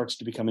that starts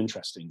to become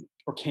interesting,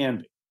 or can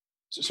be.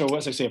 So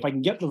as I say, if I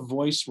can get the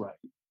voice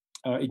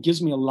right, it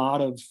gives me a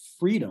lot of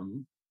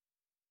freedom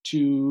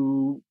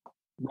to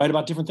write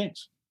about different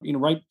things.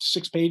 Write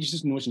 6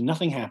 pages in which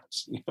nothing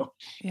happens.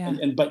 Yeah.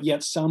 But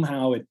yet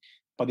somehow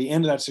by the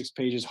end of that 6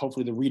 pages,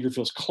 hopefully the reader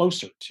feels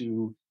closer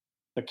to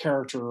the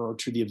character or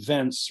to the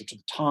events or to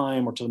the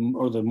time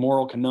or the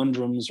moral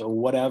conundrums or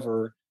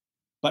whatever,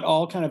 but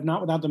all kind of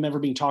not without them ever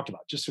being talked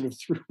about, just sort of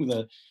through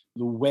the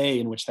way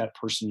in which that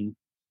person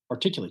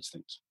articulates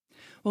things.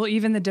 Well,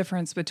 even the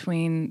difference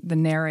between the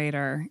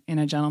narrator in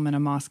A Gentleman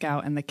in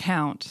Moscow and the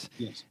Count,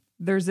 yes,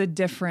 there's a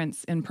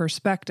difference in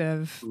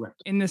perspective.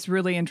 Correct. In this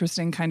really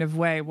interesting kind of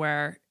way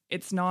where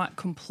it's not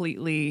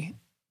completely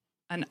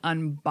an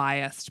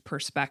unbiased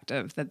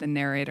perspective that the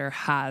narrator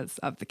has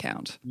of the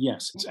Count.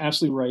 Yes, it's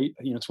absolutely right.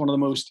 It's one of the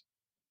most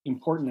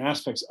important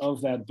aspects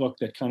of that book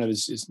that kind of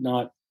is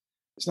not,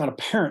 it's not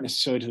apparent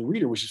necessarily to the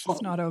reader, which is fun.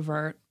 It's not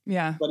overt.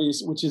 Yeah. But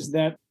which is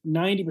that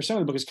 90% of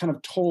the book is kind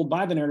of told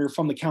by the narrator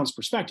from the Count's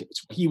perspective.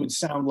 It's what he would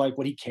sound like,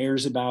 what he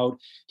cares about,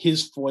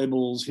 his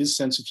foibles, his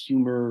sense of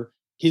humor,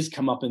 his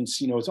comeuppance.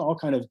 It's all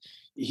kind of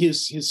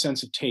his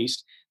sense of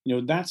taste.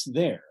 That's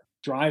there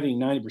driving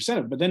 90%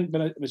 of it.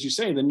 But as you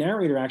say, the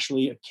narrator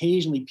actually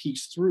occasionally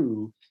peeks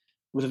through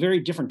with a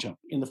very different tone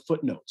in the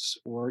footnotes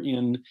or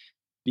in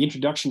the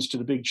introductions to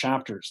the big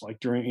chapters, like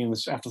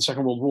after the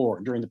Second World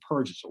War, during the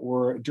purges,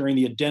 or during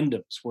the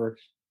addendums, where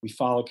we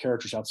follow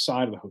characters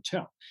outside of the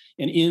hotel.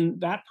 And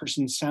that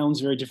person sounds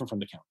very different from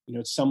the Count.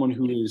 It's someone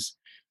who is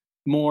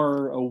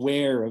more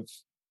aware of,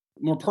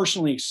 more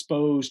personally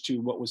exposed to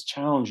what was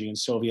challenging in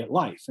Soviet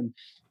life. And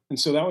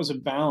so that was a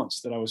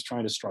balance that I was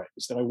trying to strike,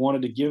 is that I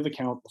wanted to give the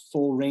Count the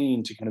full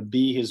rein to kind of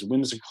be his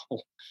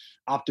whimsical,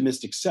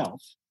 optimistic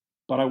self.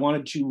 But I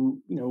wanted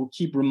to,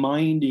 keep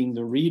reminding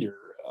the reader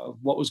of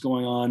what was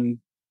going on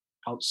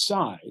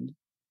outside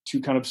to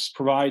kind of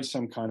provide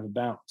some kind of a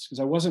balance. Because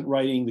I wasn't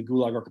writing the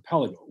Gulag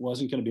Archipelago. It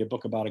wasn't going to be a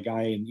book about a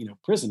guy in,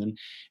 prison.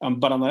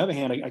 But on the other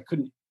hand, I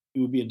couldn't, it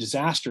would be a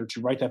disaster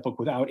to write that book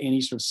without any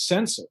sort of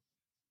sense of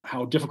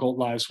how difficult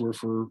lives were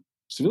for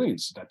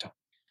civilians at that time.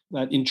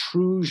 That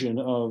intrusion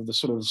of the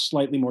sort of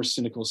slightly more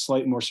cynical,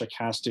 slightly more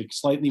sarcastic,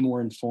 slightly more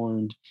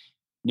informed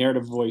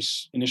narrative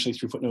voice initially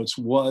through footnotes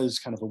was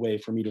kind of a way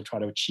for me to try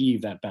to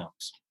achieve that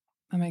balance.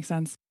 That makes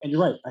sense. And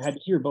you're right. I had to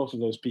hear both of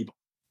those people.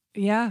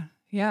 Yeah,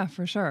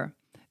 for sure.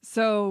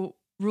 So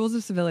Rules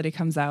of Civility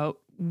comes out.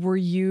 Were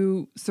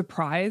you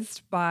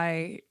surprised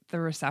by the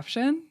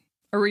reception?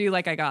 Or were you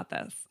like, I got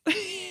this?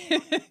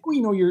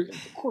 Well,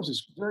 of course,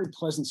 it's a very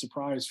pleasant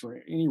surprise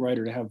for any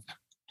writer to have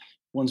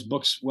one's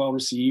books well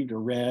received or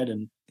read.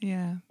 And,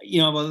 yeah,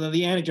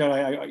 the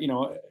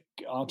anecdote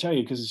I'll tell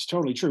you, because it's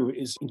totally true,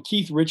 is in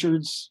Keith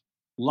Richards'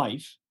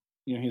 life,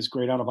 his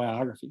great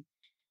autobiography,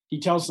 he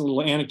tells a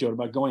little anecdote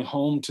about going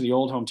home to the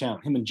old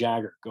hometown. Him and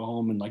Jagger go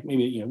home, and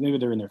maybe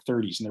they're in their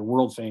 30s and they're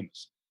world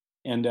famous.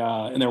 And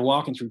they're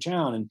walking through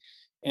town, and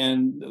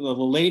And the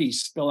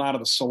ladies spill out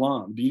of the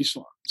salon, the beauty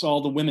salon. It's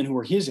all the women who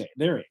are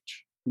their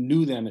age, who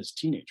knew them as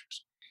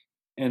teenagers.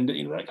 And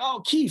like,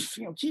 oh, Keith,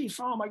 Keith,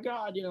 oh my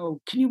God,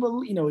 can you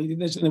believe,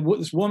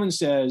 this woman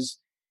says,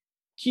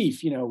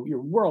 Keith,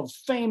 you're world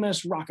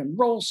famous rock and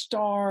roll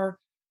star.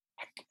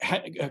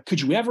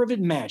 Could you ever have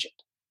imagined?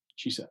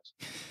 She says.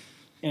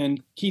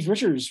 And Keith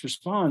Richards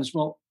responds,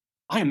 well,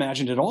 I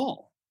imagined it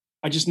all.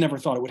 I just never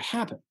thought it would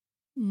happen.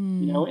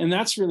 And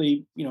that's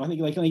really, I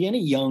think like any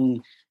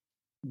young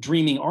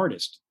dreaming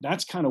artist,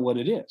 that's kind of what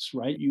it is,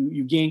 right?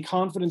 You gain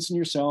confidence in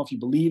yourself, you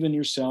believe in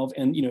yourself,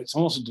 and it's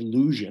almost a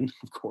delusion.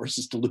 Of course,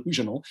 it's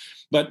delusional,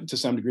 but to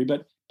some degree.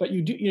 But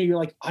you do, you're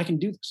like, I can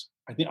do this.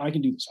 I think I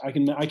can do this. I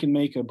can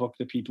make a book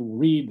that people will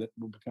read, that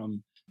will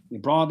become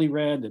broadly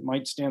read, that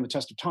might stand the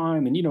test of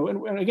time. And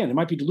and again, it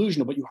might be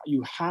delusional, but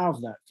you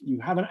have that,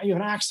 you have an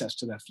access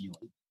to that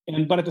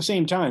feeling. But at the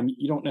same time,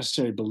 you don't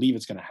necessarily believe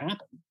it's going to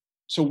happen.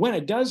 So when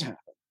it does happen,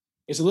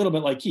 it's a little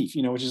bit like Keith,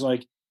 which is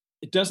like,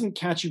 it doesn't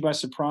catch you by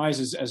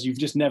surprise as you've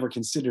just never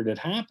considered it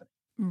happening.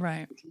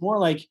 Right. It's more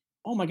like,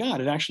 oh my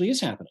God, it actually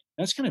is happening.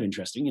 That's kind of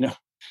interesting,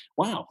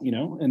 wow,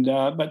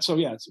 but so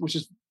yeah, which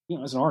is,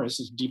 as an artist,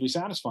 it's deeply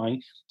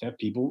satisfying to have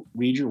people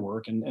read your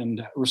work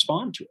and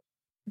respond to it.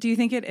 Do you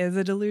think it is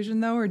a delusion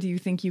though, or do you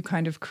think you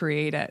kind of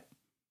create it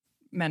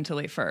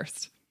mentally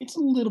first? It's a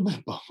little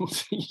bit of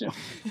both,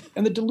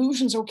 and the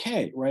delusion's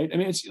okay, right? I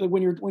mean, it's like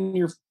when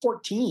you're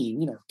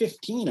 14,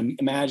 15,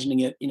 imagining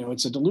it,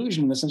 it's a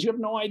delusion in the sense you have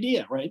no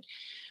idea, right?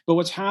 But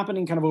what's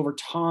happening kind of over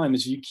time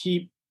is you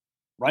keep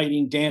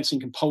writing, dancing,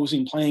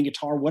 composing, playing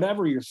guitar,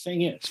 whatever your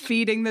thing is.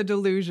 Feeding the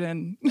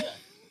delusion.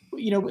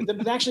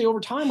 But actually over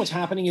time, what's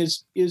happening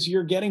is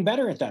you're getting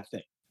better at that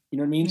thing. You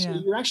know what I mean? Yeah.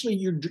 So you're actually,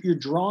 you're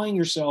drawing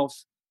yourself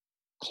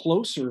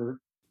closer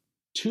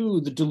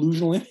to the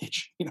delusional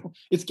image.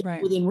 It's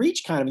right within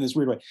reach kind of in this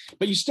weird way,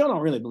 but you still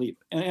don't really believe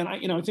it. And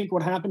I think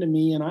what happened to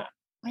me, and I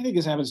think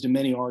this happens to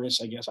many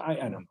artists, I guess, I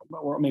don't know,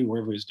 or maybe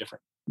wherever is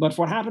different. But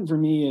what happened for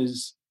me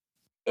is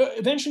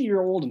eventually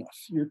you're old enough.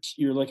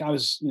 You're like, I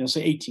was,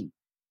 say 18.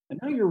 And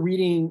now you're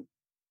reading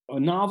a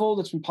novel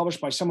that's been published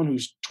by someone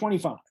who's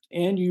 25,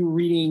 and you're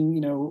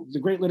reading, the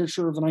great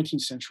literature of the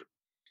 19th century,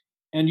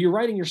 and you're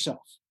writing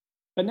yourself.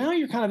 But now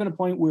you're kind of at a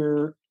point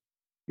where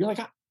you're like,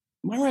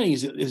 my writing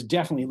is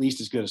definitely at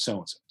least as good as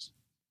so-and-so's.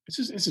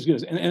 It's as good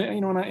as,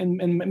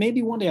 and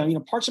maybe one day,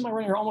 parts of my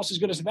writing are almost as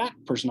good as that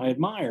person I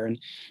admire. And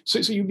so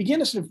you begin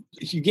to sort of,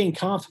 you gain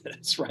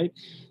confidence, right?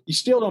 You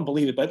still don't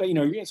believe it, but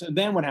so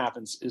then what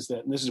happens is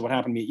that, and this is what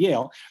happened to me at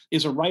Yale,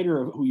 is a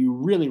writer who you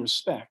really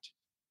respect.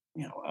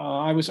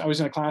 I was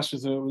in a class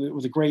with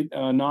a great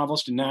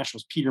novelist in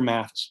Nashville, Peter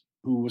Mathis,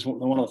 who was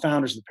one of the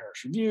founders of the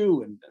Paris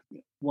Review and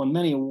won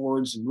many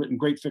awards and written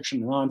great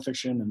fiction and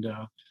nonfiction, and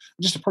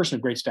just a person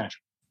of great stature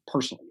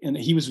personally. And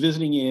he was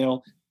visiting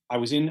Yale. I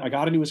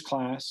got into his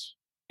class,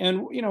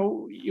 and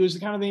it was the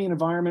kind of an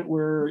environment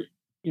where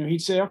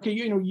he'd say, okay,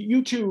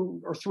 you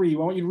two or three,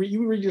 why don't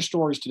you read your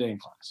stories today in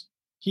class?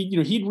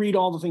 He'd read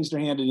all the things they're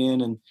handed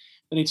in, and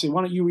then he'd say,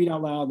 why don't you read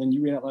out loud? Then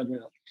you read out loud.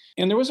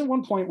 And there was at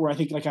one point where I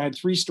think I had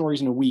 3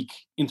 stories in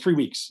 3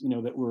 weeks,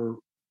 that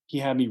he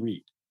had me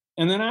read.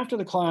 And then after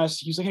the class,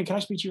 he was like, hey, can I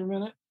speak to you for a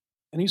minute?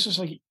 And he's just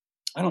like,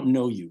 I don't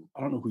know you. I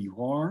don't know who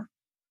you are.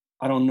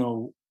 I don't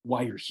know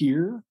why you're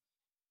here.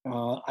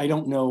 I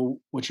don't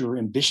know what your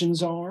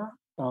ambitions are.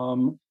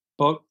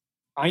 But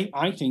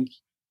I think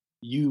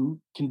you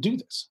can do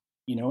this,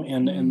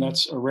 and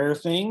that's a rare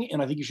thing.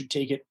 And I think you should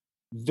take it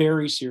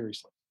very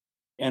seriously.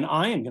 And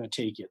I am going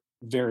to take it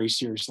very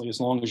seriously as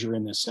long as you're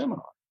in this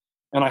seminar.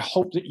 And I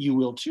hope that you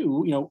will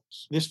too,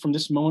 from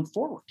this moment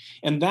forward.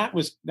 And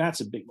that's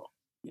a big moment,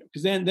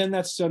 because then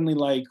that's suddenly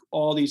like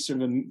all these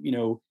sort of,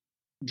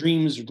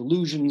 dreams or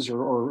delusions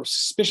or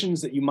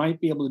suspicions that you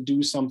might be able to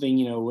do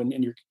something,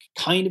 and you're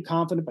kind of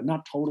confident, but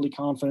not totally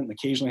confident, and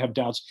occasionally have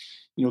doubts,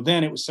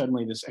 then it was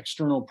suddenly this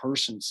external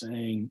person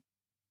saying,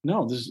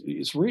 no, this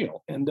is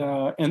real. And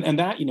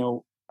that,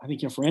 I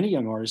think, for any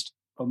young artist,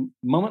 a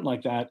moment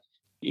like that,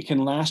 it can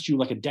last you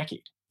like a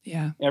decade.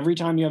 Yeah. Every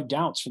time you have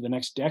doubts for the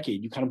next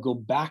decade, you kind of go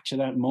back to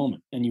that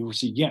moment and you will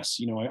see, yes,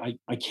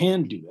 I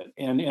can do it.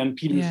 And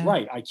Peter's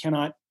right. I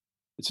cannot,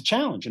 it's a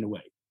challenge in a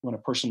way when a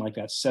person like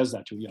that says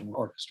that to a young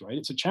artist, right?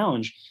 It's a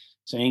challenge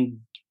saying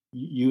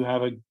you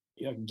have a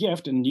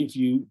gift, and if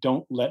you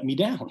don't let me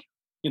down,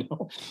 and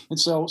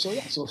so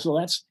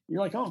that's, you're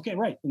like, oh, okay,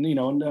 right.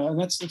 And,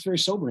 that's very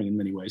sobering in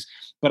many ways.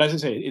 But as I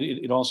say,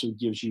 it also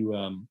gives you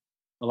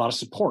a lot of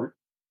support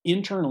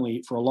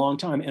internally for a long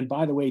time. And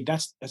by the way,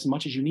 that's as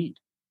much as you need.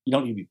 You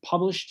don't need to be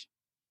published.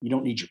 You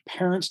don't need your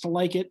parents to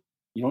like it.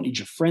 You don't need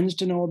your friends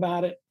to know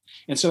about it.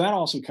 And so that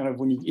also kind of,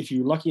 if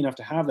you're lucky enough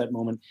to have that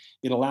moment,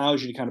 it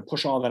allows you to kind of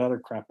push all that other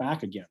crap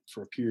back again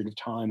for a period of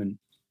time and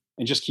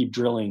just keep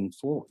drilling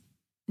forward.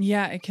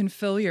 Yeah, it can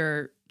fill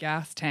your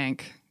gas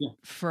tank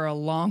for a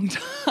long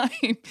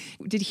time.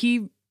 Did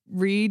he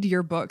read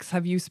your books?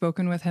 Have you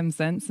spoken with him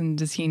since? And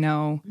does he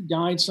know? He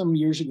died some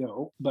years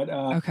ago, but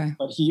okay.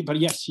 But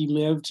yes, he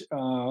lived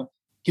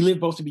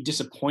both to be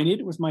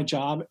disappointed with my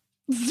job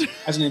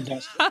as an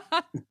investor.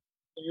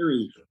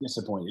 very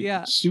disappointed,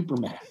 Yeah. super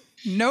mad.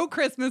 No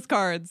Christmas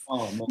cards.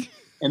 Oh man!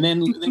 And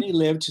then he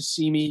lived to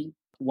see me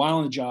while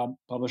on the job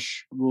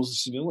publish Rules of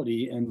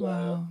Civility,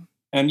 Wow.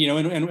 and you know,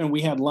 and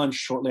we had lunch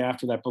shortly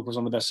after that book was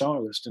on the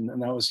bestseller list, and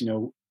that was, you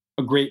know,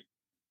 a great,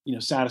 you know,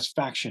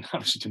 satisfaction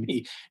obviously to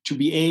me to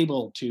be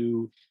able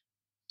to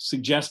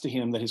suggest to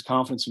him that his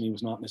confidence in me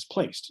was not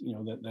misplaced. You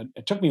know, that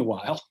it took me a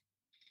while,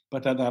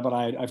 but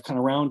I've come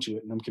around to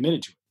it and I'm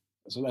committed to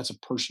it. So that's a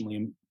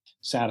personally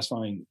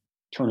satisfying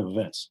turn of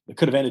events. It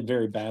could have ended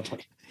very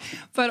badly.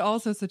 But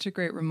also such a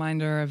great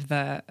reminder of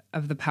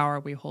the power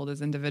we hold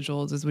as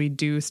individuals as we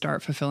do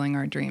start fulfilling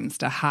our dreams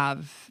to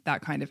have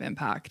that kind of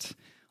impact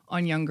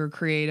on younger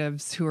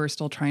creatives who are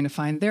still trying to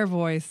find their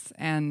voice.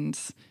 And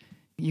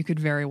you could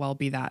very well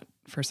be that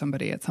for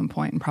somebody at some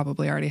point and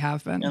probably already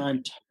have been. And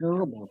I'm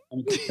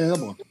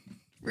terrible.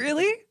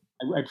 Really?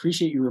 I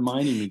appreciate you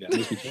reminding me that. It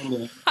makes me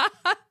totally,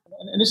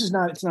 and this is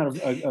not, it's not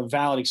a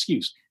valid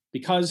excuse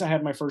because I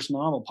had my first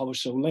novel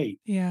published so late.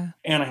 Yeah.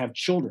 And I have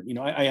children, you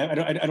know,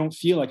 I don't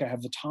feel like I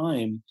have the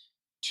time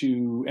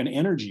to and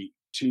energy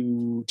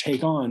to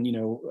take on, you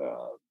know,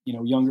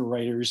 younger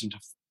writers and to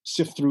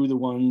sift through the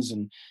ones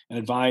and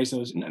advise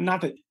those.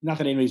 Not that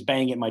anybody's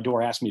banging at my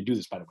door asking me to do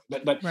this, by the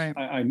way, but Right.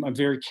 I'm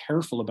very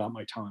careful about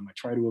my time. I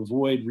try to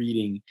avoid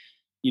reading,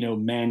 you know,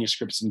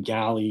 manuscripts and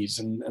galleys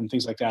and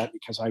things like that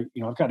because I've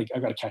got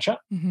to catch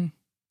up. Mm-hmm.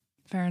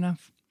 Fair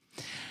enough.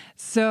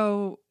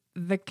 So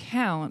the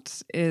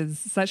Count is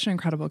such an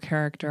incredible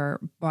character,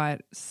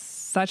 but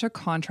such a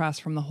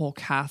contrast from the whole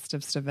cast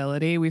of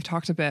Civility. We've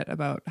talked a bit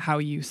about how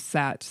you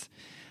set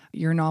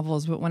your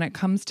novels, but when it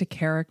comes to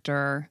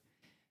character,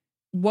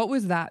 what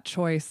was that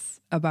choice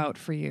about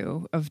for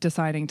you of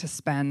deciding to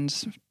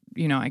spend,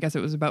 you know, I guess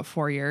it was about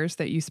 4 years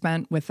that you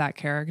spent with that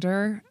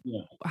character?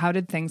 Yeah. How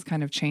did things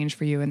kind of change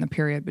for you in the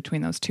period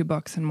between those two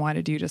books, and why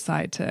did you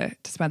decide to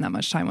spend that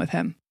much time with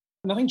him?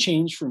 Nothing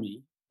changed for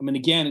me. I mean,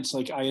 again, it's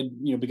like I had,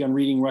 you know, begun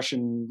reading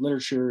Russian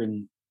literature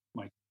in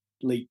my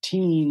late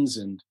teens,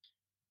 and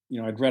you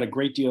know, I'd read a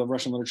great deal of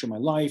Russian literature in my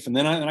life, and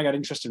then I got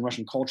interested in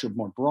Russian culture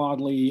more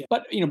broadly.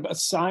 But you know,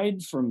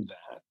 aside from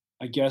that,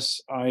 I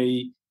guess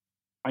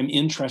I'm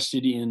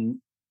interested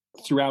in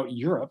throughout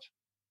Europe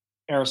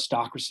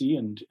aristocracy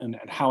and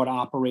how it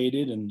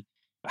operated and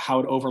how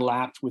it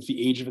overlapped with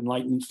the Age of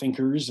Enlightenment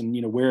thinkers, and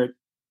you know where it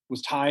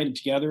was tied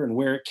together and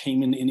where it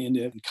came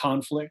in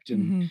conflict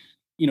and. Mm-hmm.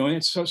 You know, and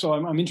it's so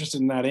I'm interested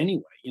in that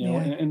anyway. You know,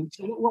 Yeah. and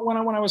when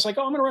I was like,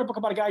 oh, I'm going to write a book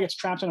about a guy who gets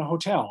trapped in a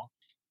hotel,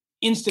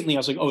 instantly I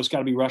was like, oh, it's got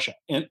to be Russia.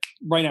 And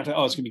right after,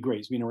 oh, it's going to be great.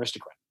 It's being an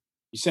aristocrat.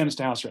 You send us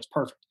to house arrest,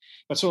 perfect.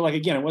 But so like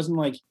again, it wasn't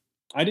like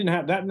I didn't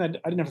have that, and I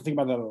didn't have to think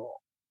about that at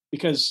all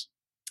because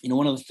you know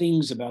one of the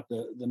things about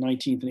the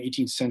 19th and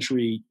 18th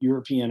century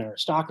European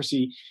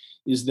aristocracy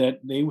is that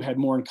they had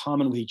more in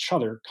common with each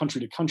other, country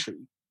to country,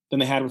 than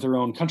they had with their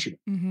own country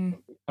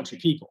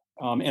people.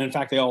 And in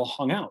fact, they all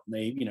hung out.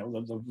 They, you know,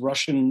 the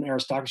Russian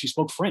aristocracy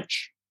spoke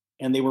French,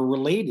 and they were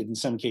related in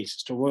some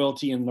cases to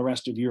royalty in the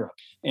rest of Europe.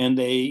 And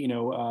they,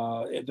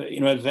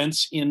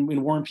 events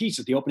in War and Peace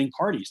at the opening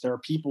parties, there are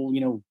people, you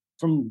know,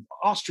 from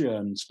Austria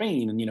and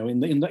Spain, and you know, in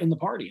the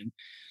party. And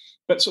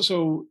but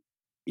so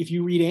if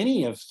you read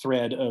any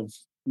thread of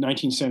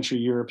 19th century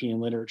European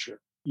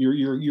literature,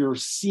 you're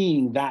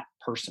seeing that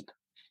person,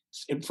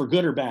 for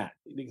good or bad,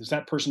 because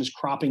that person is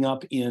cropping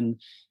up in,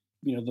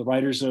 you know, the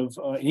writers of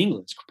in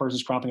England. This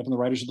person's cropping up in the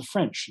writers of the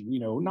French, you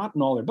know, not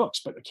in all their books,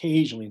 but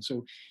occasionally. And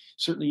so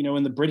certainly, you know,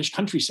 in the British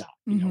countryside,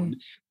 you know, and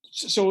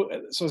so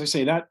as I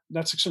say,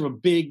 that's sort of a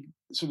big,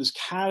 so this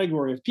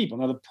category of people.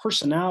 Now the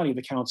personality of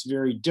the Count's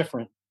very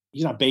different.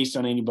 He's not based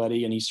on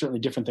anybody, and he's certainly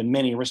different than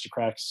many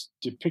aristocrats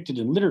depicted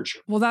in literature.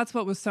 Well, that's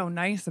what was so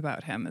nice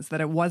about him, is that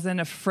it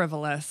wasn't a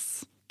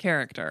frivolous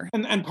character.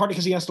 And partly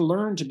because he has to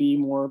learn to be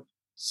more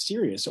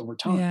serious over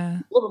time. Yeah.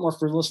 A little bit more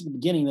frivolous at the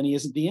beginning than he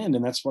is at the end,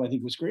 and that's what I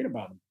think was great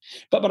about him.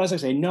 But as I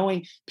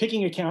say,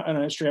 picking a Count on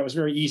Austria was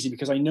very easy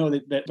because I know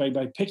that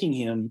by picking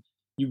him,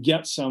 you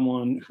get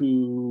someone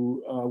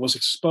who was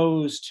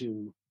exposed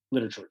to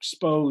literature,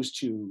 exposed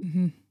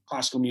to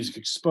classical music,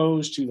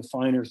 exposed to the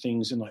finer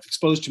things in life,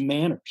 exposed to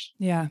manners.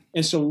 Yeah.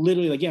 And so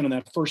literally, again, on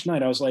that first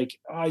night, I was like,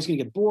 oh, he's going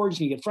to get bored, he's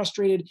going to get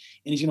frustrated,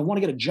 and he's going to want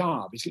to get a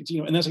job. He's going to, you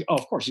know, and that's like, oh,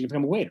 of course, he's going to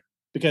become a waiter,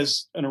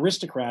 because an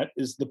aristocrat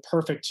is the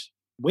perfect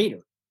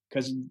waiter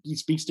because he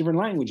speaks different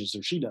languages,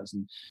 or she does,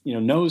 and you know,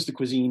 knows the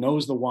cuisine,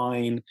 knows the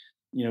wine,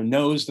 you know,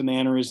 knows the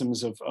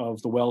mannerisms of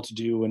the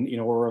well-to-do, and you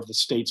know, or of the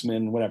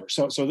statesman, whatever.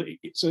 So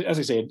as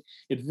I say,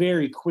 it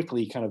very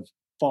quickly kind of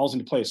falls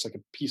into place like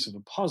a piece of a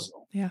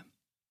puzzle. Yeah.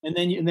 And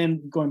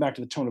then going back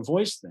to the tone of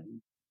voice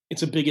thing,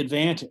 it's a big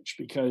advantage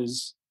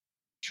because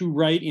to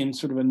write in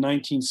sort of a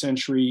 19th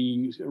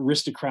century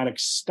aristocratic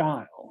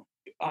style,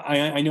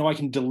 I know I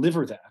can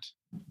deliver that,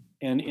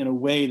 and in a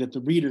way that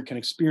the reader can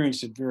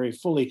experience it very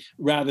fully,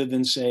 rather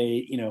than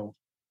say, you know,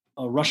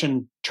 a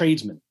Russian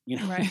tradesman, you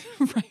know, right.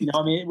 you know,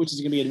 I mean, which is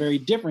going to be a very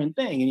different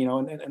thing. And, you know,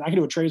 and I can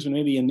do a tradesman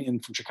maybe in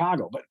from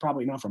Chicago, but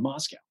probably not from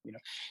Moscow, you know?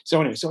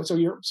 So anyway, so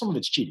some of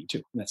it's cheating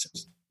too, in that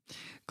sense.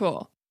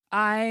 Cool.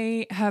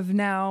 I have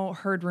now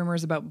heard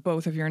rumors about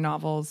both of your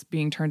novels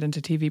being turned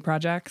into TV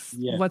projects.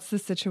 Yeah. What's the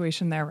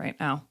situation there right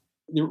now?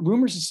 The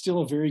rumors is still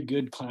a very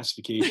good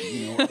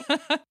classification.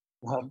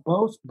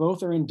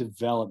 Both are in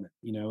development,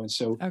 and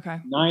so Okay.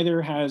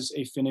 neither has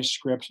a finished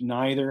script,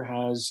 neither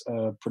has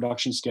a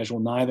production schedule,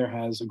 neither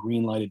has a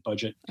green lighted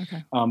budget.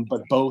 Okay.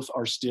 But both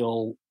are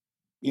still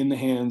in the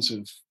hands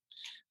of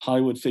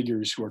Hollywood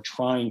figures who are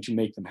trying to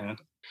make them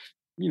happen.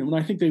 And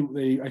I think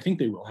I think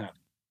they will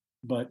happen.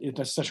 But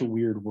that's such a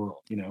weird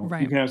world. You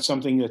Right. can have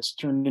something that's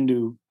turned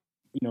into,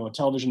 a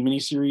television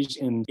miniseries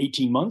in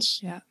 18 months.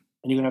 Yeah.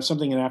 And you can have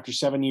something that after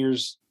 7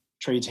 years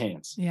trades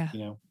hands. Yeah.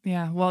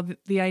 Yeah. Well,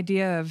 the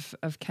idea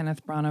of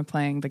Kenneth Branagh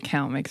playing the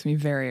Count makes me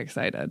very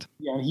excited.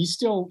 Yeah, and he's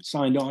still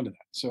signed on to that.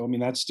 So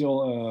that's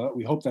still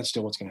we hope that's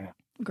still what's going to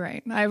happen.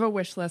 Great. I have a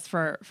wish list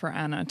for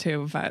Anna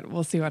too, but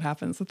we'll see what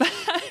happens with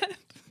that.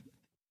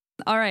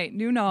 All right,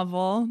 new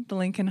novel, The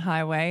Lincoln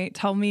Highway.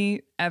 Tell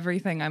me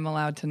everything I'm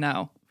allowed to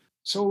know.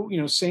 So,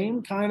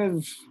 same kind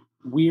of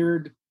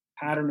weird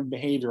pattern of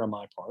behavior on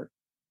my part.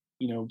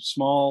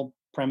 Small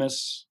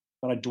premise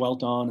that I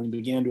dwelt on and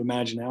began to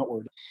imagine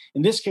outward.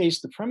 In this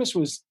case, the premise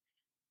was,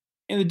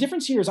 and the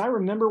difference here is I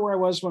remember where I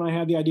was when I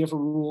had the idea for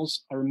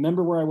Rules. I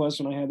remember where I was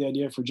when I had the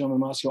idea for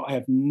Gentleman Moscow. I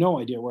have no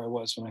idea where I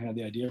was when I had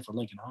the idea for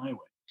Lincoln Highway.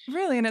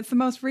 Really? And it's the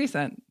most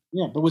recent?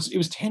 Yeah, but it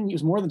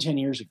was more than 10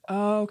 years ago.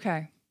 Oh,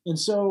 okay. And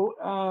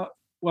so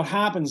what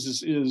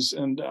happens is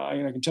and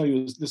I can tell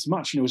you this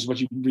much, is what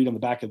you read on the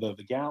back of the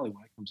galley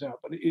when it comes out.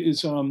 But it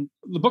is the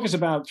book is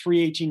about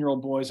 3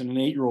 18-year-old boys and an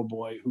 8-year-old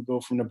boy who go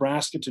from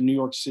Nebraska to New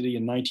York City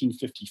in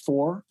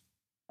 1954,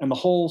 and the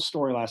whole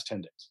story lasts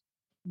 10 days.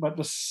 But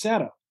the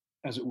setup,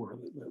 as it were,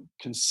 the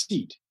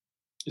conceit,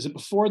 is that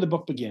before the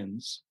book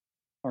begins,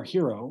 our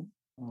hero,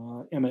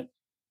 Emmett,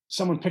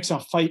 someone picks a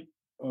fight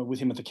with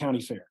him at the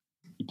county fair.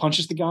 He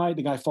punches the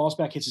guy falls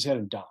back, hits his head,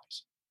 and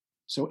dies.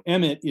 So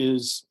Emmett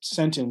is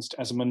sentenced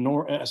as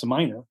a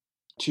minor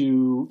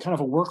to kind of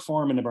a work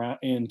farm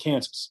in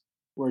Kansas,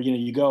 where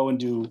you go and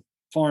do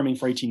farming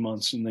for 18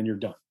 months and then you're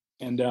done.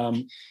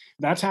 And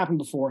that's happened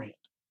beforehand.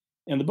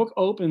 And the book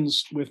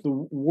opens with the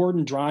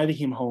warden driving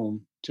him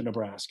home to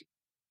Nebraska.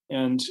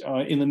 And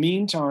in the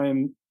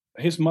meantime,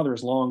 his mother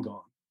is long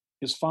gone.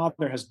 His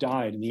father has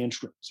died in the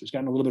interim, so he's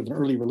gotten a little bit of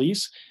an early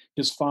release.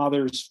 His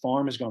father's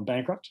farm has gone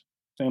bankrupt.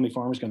 Family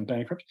farm has gone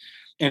bankrupt,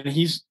 and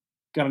he's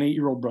got an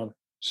 8-year-old brother.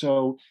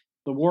 So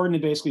the warden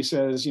basically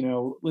says,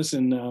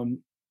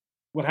 listen,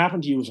 what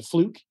happened to you was a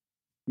fluke.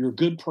 You're a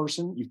good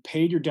person. You've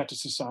paid your debt to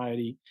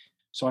society.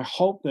 So I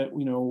hope that,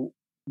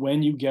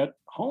 when you get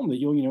home, that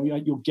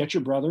you'll get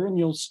your brother and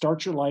you'll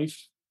start your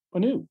life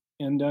anew,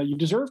 and you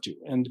deserve to.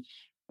 And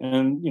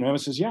Emmett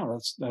says, yeah,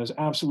 that is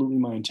absolutely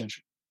my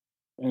intention.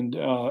 And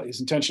his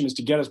intention is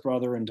to get his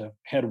brother and to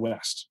head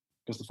west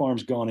because the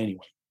farm's gone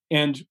anyway.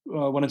 And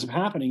what ends up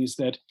happening is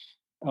that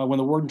when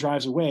the warden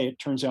drives away, it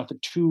turns out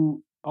that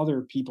 2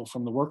 other people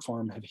from the work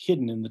farm have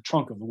hidden in the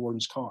trunk of the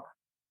warden's car,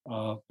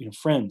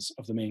 friends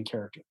of the main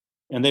character.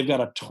 And they've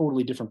got a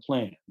totally different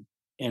plan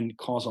and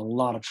cause a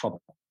lot of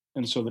trouble.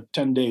 And so the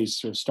 10 days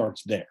sort of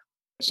starts there.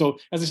 So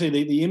as I say,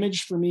 the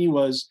image for me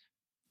was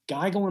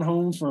guy going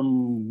home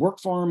from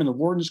work farm in the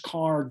warden's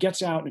car,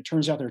 gets out, and it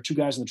turns out there are 2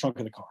 guys in the trunk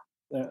of the car.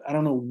 I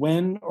don't know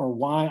when or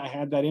why I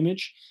had that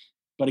image,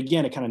 but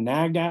again, it kind of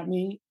nagged at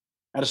me.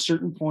 At a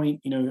certain point,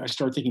 I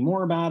started thinking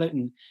more about it,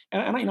 and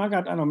I've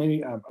got, I don't know,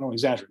 maybe I don't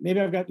exaggerate. Maybe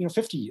I've got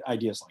 50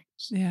 ideas like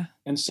this. Yeah.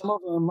 And some of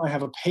them I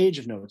have a page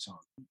of notes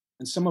on,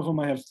 and some of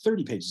them I have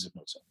 30 pages of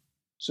notes on.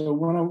 So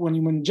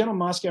when General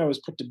Moscow is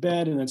put to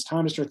bed and it's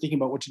time to start thinking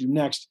about what to do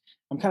next,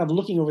 I'm kind of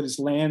looking over this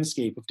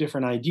landscape of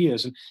different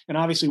ideas, and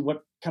obviously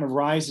what kind of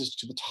rises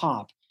to the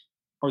top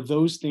are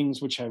those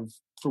things which have,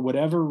 for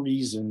whatever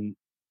reason,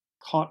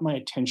 caught my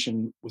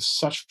attention with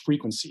such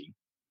frequency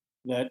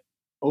that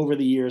over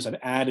the years, I've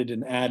added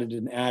and added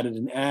and added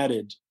and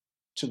added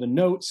to the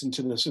notes and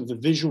to the sort of the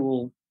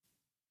visual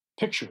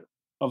picture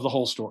of the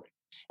whole story.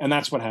 And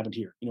that's what happened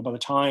here. By the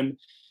time,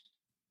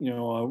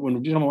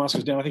 when Gentleman Moscow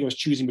was down, I think I was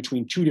choosing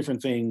between 2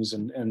 different things,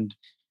 and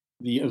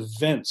the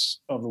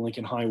events of the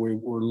Lincoln Highway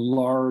were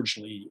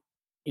largely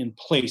in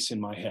place in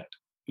my head.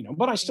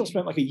 But I still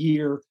spent like a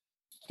year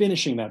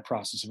finishing that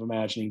process of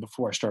imagining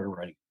before I started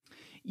writing.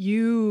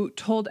 You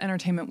told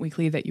Entertainment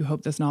Weekly that you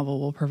hope this novel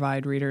will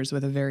provide readers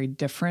with a very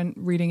different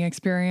reading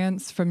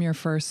experience from your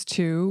first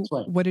 2.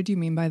 Right. What did you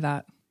mean by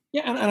that?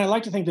 Yeah, and I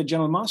like to think that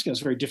Gentleman Moscow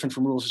is very different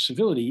from Rules of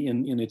Civility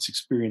in its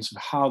experience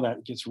of how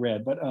that gets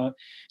read. But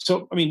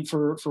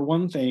for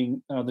one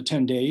thing, the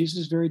 10 days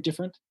is very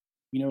different.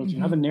 If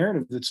you have a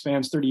narrative that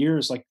spans 30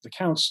 years, like the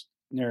Count's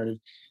narrative,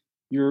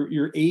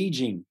 you're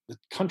aging, the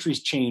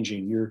country's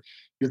changing, you're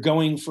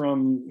going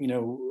from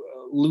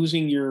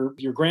losing your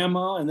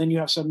grandma, and then you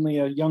have suddenly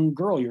a young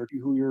girl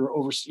who you're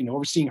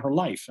overseeing her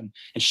life, and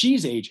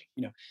she's aging.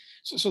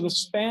 So the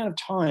span of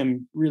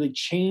time really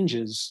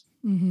changes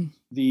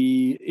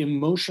the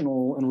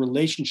emotional and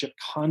relationship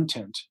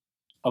content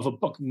of a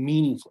book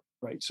meaningfully,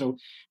 right? So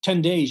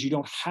 10 days, you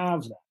don't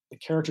have that. The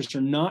characters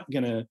are not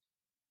going to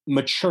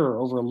mature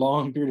over a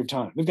long period of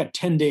time. They've got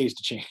 10 days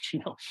to change,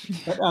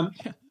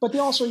 but they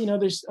also,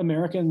 there's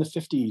America in the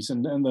 50s,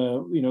 and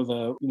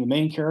the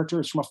main character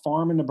is from a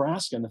farm in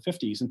Nebraska in the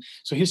 50s. And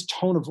so his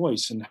tone of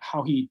voice and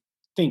how he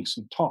thinks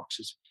and talks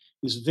is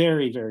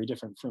very, very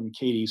different from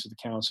Katie's or the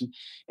Count's.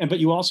 But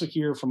you also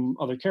hear from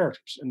other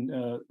characters. And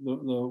the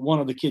one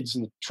of the kids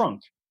in the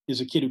trunk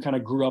is a kid who kind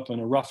of grew up in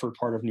a rougher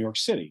part of New York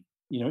City,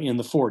 in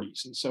the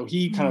 40s. And so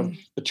he kind of,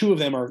 the two of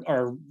them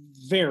are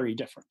very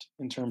different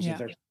in terms of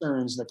their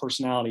concerns, their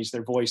personalities,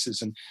 their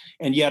voices,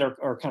 and yet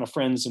are kind of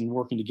friends and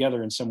working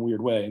together in some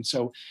weird way. And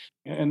so,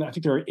 and I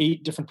think there are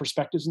 8 different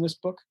perspectives in this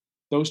book.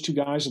 Those 2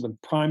 guys are the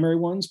primary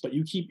ones, but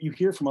you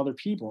hear from other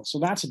people. So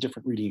that's a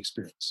different reading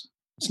experience.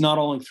 It's not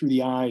only through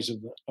the eyes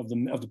of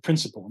the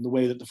principal and the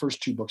way that the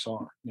first 2 books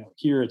are.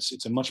 Here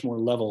it's a much more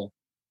level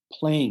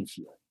playing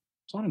field.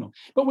 So I don't know.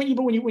 But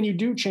when you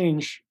do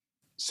change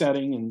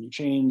setting and you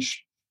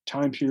change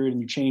time period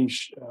and you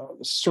change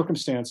the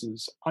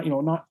circumstances,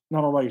 not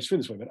all writers feel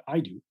this way, but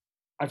I do.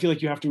 I feel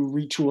like you have to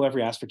retool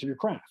every aspect of your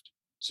craft.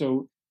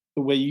 So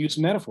the way you use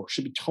metaphor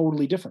should be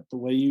totally different. The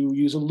way you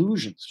use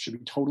allusions should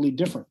be totally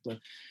different.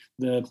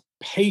 The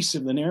pace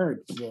of the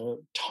narrative,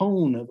 the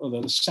tone of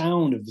the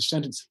sound of the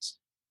sentences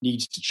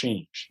needs to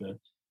change.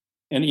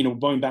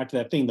 Going back to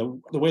that thing,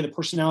 the way the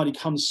personality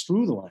comes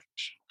through the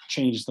language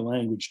changes the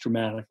language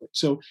dramatically.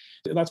 So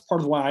that's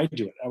part of why I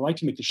do it. I like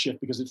to make the shift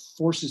because it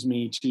forces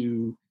me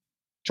to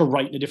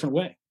write in a different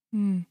way.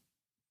 When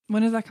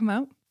does that come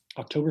out?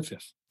 October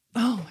 5th.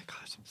 Oh my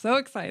gosh, I'm so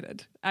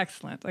excited.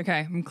 Excellent. Okay,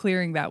 I'm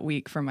clearing that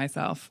week for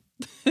myself.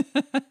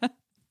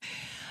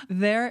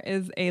 There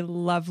is a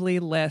lovely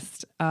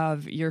list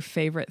of your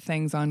favorite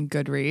things on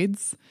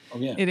Goodreads. Oh,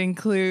 yeah. It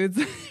includes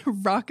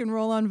rock and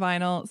roll on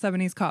vinyl,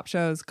 70s cop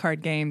shows,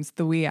 card games,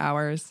 the wee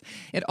hours.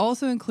 It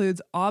also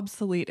includes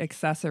obsolete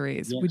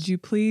accessories. Yes. Would you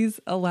please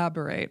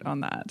elaborate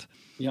on that?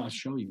 Yeah, I'll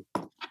show you.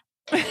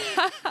 Here's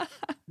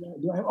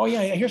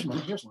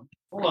one.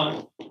 Hold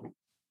on.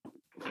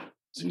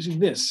 So you see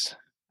this.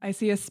 I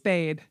see a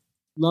spade.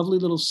 Lovely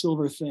little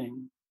silver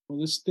thing. Well,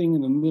 this thing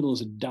in the middle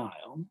is a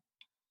dial.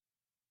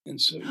 And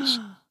so you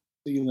see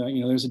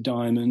that, there's a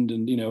diamond,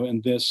 and,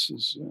 and this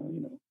is,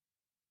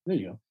 there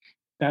you go.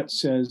 That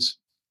says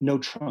no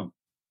trump.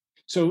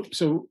 So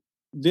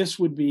this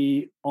would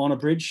be on a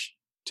bridge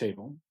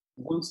table.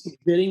 Once the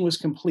bidding was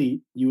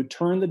complete, you would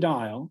turn the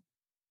dial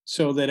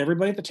so that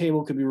everybody at the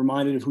table could be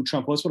reminded of who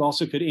Trump was, but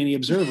also could any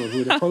observer who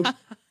would approach him.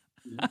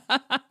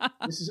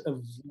 This is a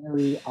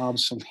very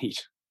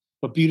obsolete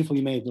but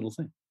beautifully made little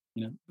thing.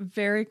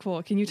 Very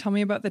cool. Can you tell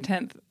me about the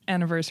 10th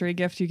anniversary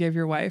gift you gave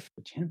your wife?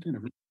 The 10th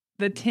anniversary?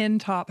 The tin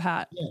top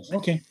hat. Yeah.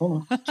 Okay,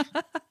 hold on.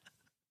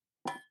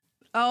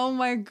 Oh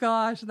my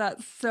gosh,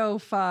 that's so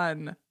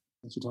fun.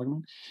 That's what you're talking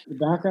about? The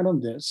background on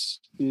this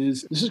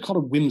is called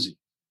a whimsy.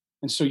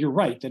 And so you're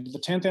right, that the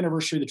 10th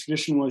anniversary, the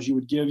tradition was you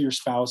would give your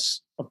spouse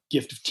a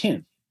gift of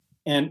tin.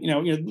 And,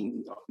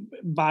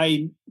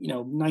 by,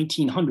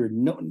 1900,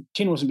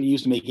 tin wasn't being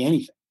used to make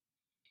anything.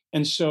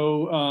 And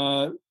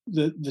so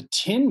the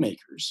tin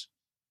makers,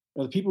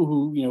 the people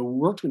who,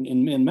 worked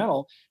in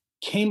metal,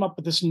 came up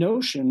with this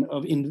notion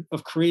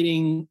of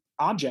creating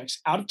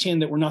objects out of tin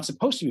that were not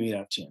supposed to be made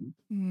out of tin,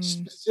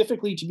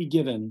 specifically to be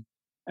given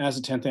as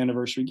a 10th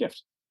anniversary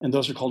gift. And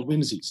those are called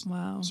whimsies.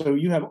 Wow. So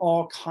you have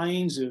all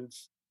kinds of,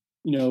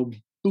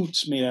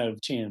 boots made out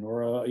of tin,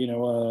 or,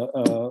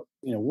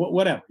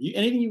 whatever.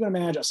 Anything you can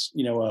imagine,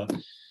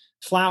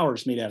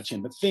 flowers made out of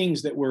tin, but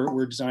things that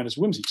were designed as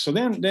whimsies. So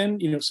then,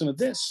 some of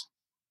this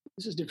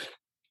is different.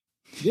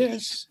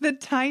 This. The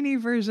tiny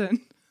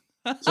version.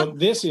 So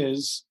this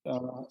is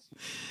what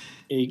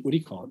do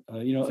you call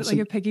it? Is it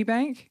like a piggy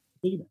bank?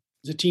 Piggy bank.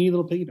 It's a teeny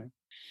little piggy bank.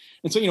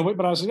 And so,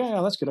 but I was like,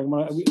 yeah, that's good.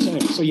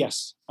 So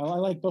yes, I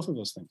like both of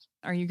those things.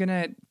 Are you going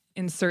to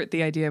insert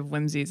the idea of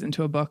whimsies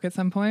into a book at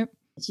some point?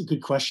 That's a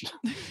good question.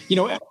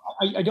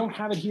 I don't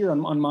have it here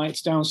on my,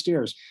 it's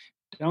downstairs.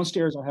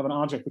 Downstairs, I have an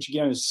object, which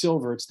again is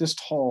silver. It's this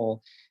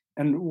tall.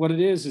 And what it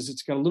is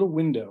it's got a little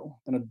window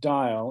and a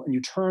dial, and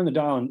you turn the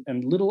dial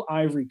and little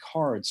ivory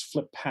cards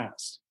flip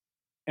past.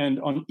 And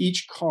on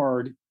each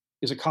card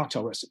is a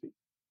cocktail recipe.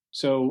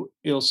 So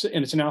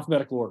and it's in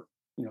alphabetical order.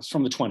 It's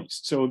from the 20s.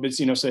 So if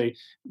it's, say,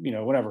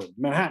 whatever,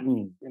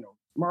 Manhattan,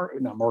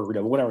 not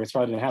margarita, but whatever. It's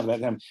probably didn't have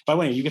that then. But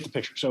anyway, you get the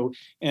picture. So,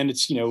 and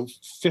it's,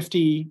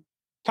 50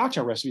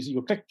 cocktail recipes. You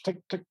go click, click,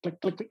 click,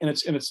 click, click, and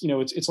it's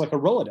it's like a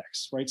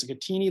Rolodex, right? It's like a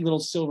teeny little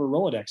silver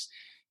Rolodex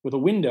with a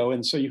window.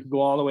 And so you could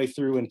go all the way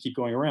through and keep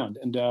going around.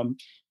 And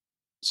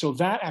so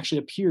that actually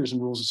appears in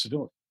Rules of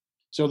Civility.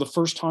 So the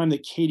first time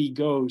that Katie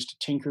goes to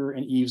Tinker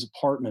and Eve's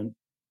apartment,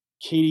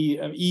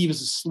 Eve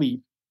is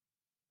asleep,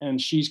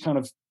 and she's kind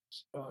of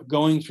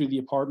going through the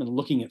apartment,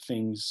 looking at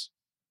things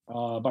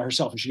by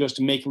herself. And she goes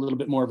to make a little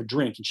bit more of a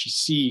drink, and she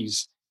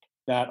sees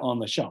that on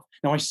the shelf.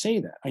 Now, I say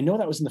that. I know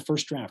that was in the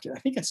first draft. I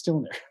think it's still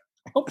in there.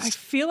 I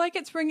feel like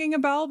it's ringing a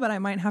bell, but I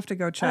might have to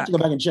go check. I have to go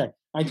back and check.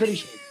 I'm pretty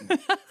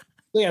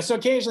sure. So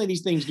occasionally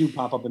these things do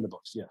pop up in the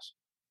books, yes.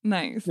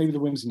 Nice. Maybe the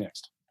whimsy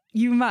next.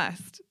 You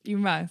must. You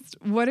must.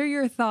 What are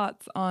your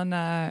thoughts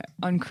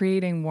on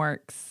creating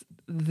works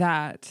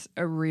that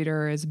a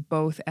reader is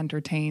both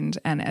entertained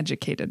and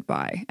educated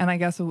by? And I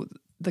guess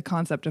the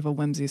concept of a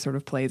whimsy sort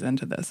of plays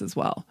into this as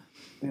well.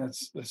 Yeah,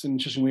 that's an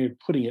interesting way of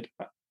putting it.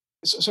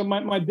 So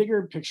my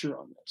bigger picture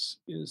on this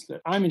is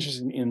that I'm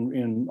interested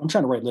in I'm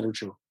trying to write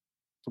literature,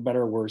 for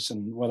better or worse,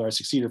 and whether I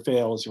succeed or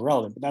fail is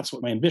irrelevant. But that's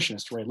what my ambition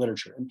is, to write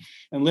literature.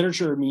 And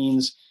literature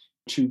means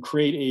to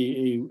create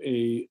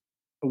a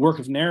work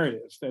of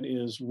narrative that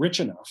is rich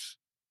enough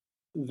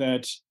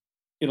that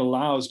it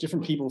allows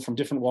different people from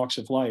different walks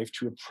of life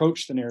to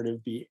approach the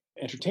narrative, be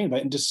entertained by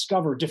it, and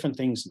discover different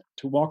things,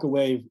 to walk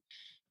away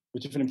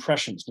with different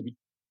impressions, to be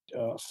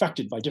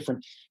affected by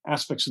different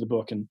aspects of the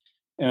book, and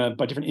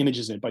by different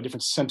images in it, by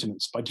different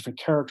sentiments, by different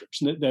characters,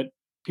 and that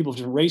people of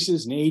different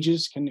races and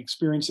ages can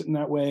experience it in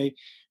that way.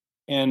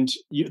 And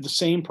the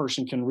same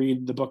person can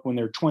read the book when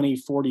they're 20,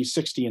 40,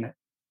 60 and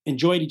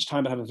enjoy it each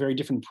time, but have a very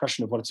different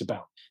impression of what it's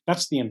about.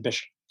 That's the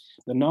ambition.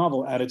 The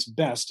novel at its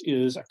best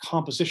is a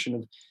composition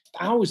of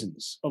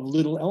thousands of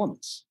little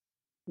elements,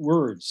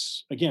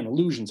 words, again,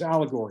 allusions,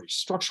 allegories,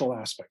 structural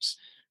aspects,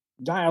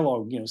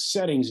 dialogue,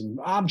 settings and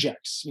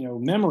objects,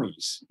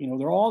 memories.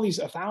 There are all these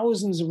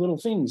thousands of little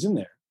things in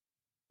there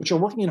which are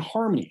working in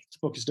harmony if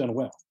the book is done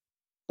well.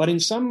 But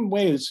in some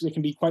ways, it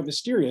can be quite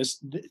mysterious.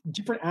 The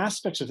different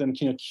aspects of them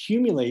can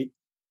accumulate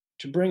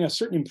to bring a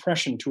certain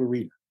impression to a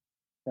reader,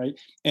 right?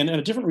 And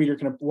a different reader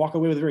can walk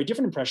away with a very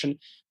different impression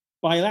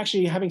by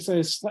actually having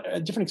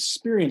a different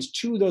experience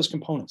to those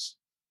components,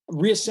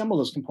 reassemble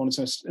those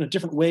components in a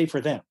different way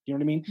for them. You know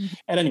what I mean? Mm-hmm.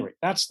 At any rate,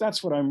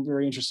 that's what I'm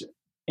very interested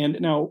in.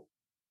 And now,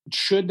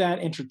 should that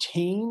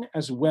entertain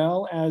as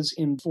well as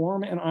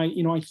inform? And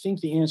I think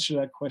the answer to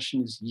that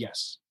question is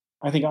yes.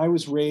 I think I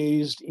was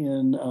raised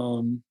in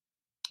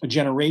a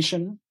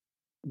generation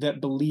that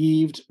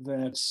believed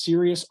that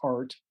serious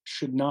art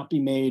should not be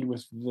made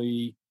with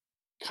the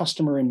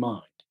customer in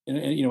mind. And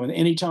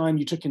any time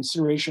you took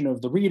consideration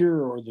of the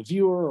reader or the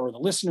viewer or the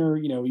listener,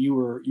 you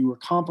were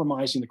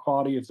compromising the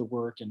quality of the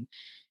work,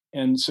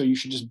 and so you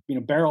should just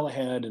barrel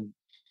ahead and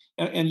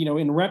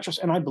in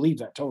retrospect, and I believe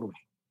that totally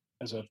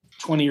as a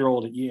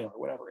 20-year-old at Yale or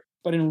whatever.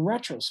 But in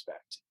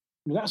retrospect,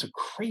 that was a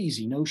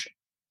crazy notion.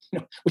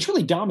 Which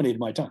really dominated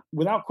my time,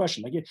 without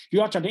question. Like if you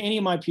talk to any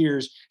of my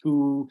peers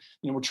who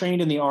were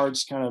trained in the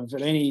arts, kind of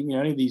at any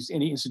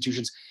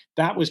institutions,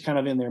 that was kind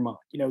of in their mind.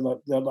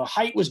 The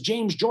height was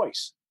James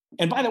Joyce,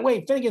 and by the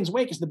way, Finnegan's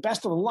Wake is the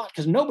best of the lot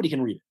because nobody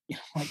can read it.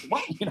 Like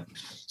what?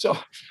 So,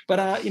 but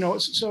I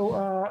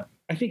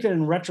think that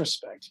in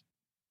retrospect,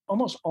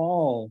 almost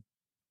all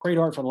great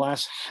art for the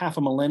last half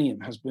a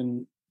millennium has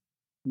been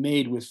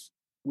made with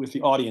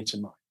the audience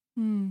in mind.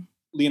 Mm.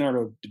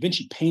 Leonardo da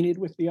Vinci painted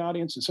with the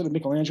audience, and so did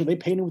Michelangelo. They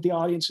painted with the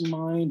audience in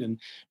mind, and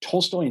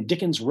Tolstoy and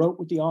Dickens wrote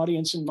with the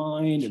audience in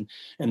mind,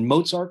 and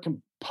Mozart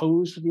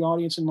composed with the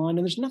audience in mind.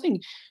 And there's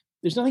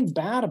nothing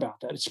bad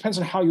about that. It depends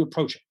on how you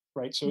approach it,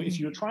 right? So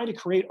if you're trying to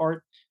create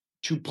art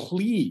to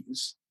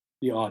please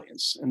the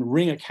audience and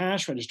ring a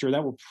cash register,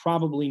 that will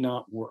probably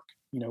not work,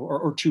 it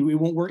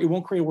won't work. It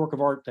won't create a work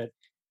of art that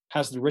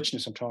has the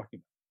richness I'm talking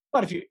about.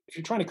 But if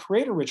you're trying to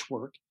create a rich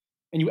work,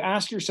 and you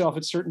ask yourself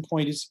at a certain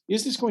point, is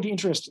this going to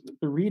interest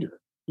the reader?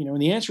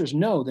 And the answer is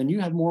no, then you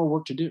have more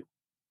work to do,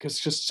 because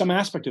just some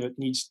aspect of it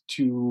needs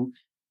to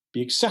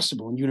be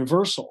accessible and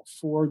universal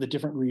for the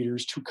different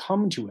readers to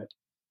come to it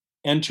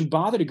and to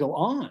bother to go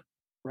on,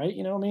 right?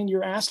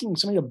 You're asking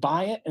somebody to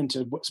buy it and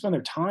to spend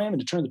their time and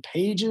to turn the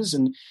pages,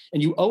 and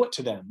you owe it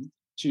to them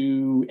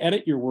to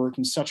edit your work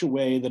in such a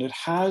way that it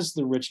has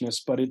the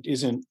richness, but it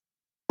isn't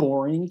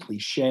boring,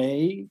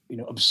 cliche,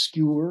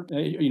 obscure,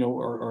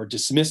 or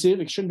dismissive.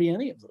 It shouldn't be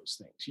any of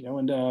those things,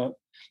 And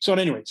so at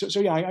any rate, so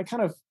yeah, I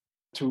kind of,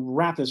 to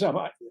wrap this up,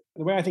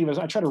 the way I think of it is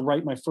I try to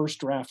write my first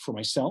draft for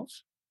myself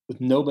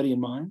with nobody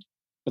in mind,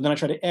 but then I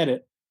try to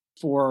edit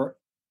for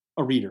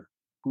a reader,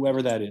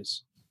 whoever that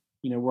is,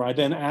 where I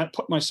then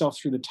put myself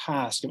through the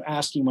task of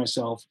asking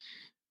myself,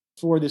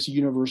 for this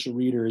universal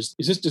reader, does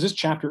this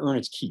chapter earn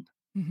its keep?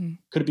 Mm-hmm.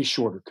 Could it be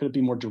shorter? Could it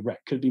be more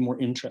direct? Could it be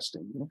more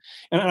interesting?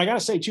 And I got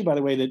to say too, by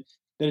the way, that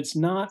it's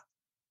not,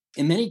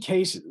 in many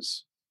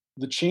cases,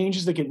 the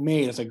changes that get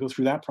made as I go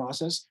through that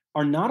process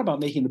are not about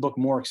making the book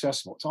more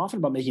accessible. It's often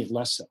about making it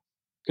less so,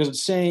 because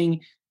it's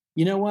saying,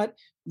 you know what,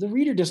 the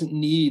reader doesn't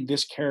need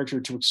this character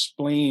to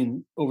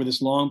explain over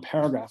this long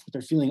paragraph what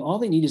they're feeling. All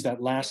they need is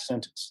that last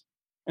sentence,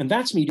 and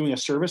that's me doing a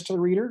service to the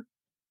reader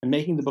and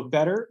making the book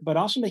better, but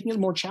also making it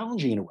more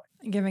challenging in a way,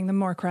 giving them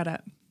more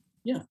credit.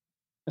 Yeah,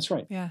 that's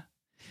right. Yeah.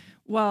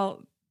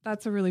 Well,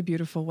 that's a really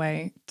beautiful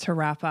way to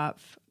wrap up.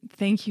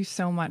 Thank you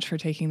so much for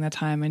taking the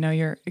time. I know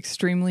you're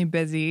extremely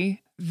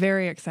busy,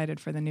 very excited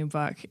for the new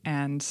book,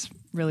 and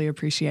really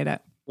appreciate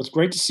it. Well, it's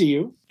great to see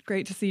you.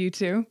 Great to see you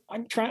too.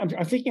 I'm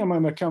thinking I'm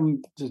going to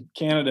come to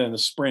Canada in the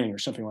spring or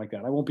something like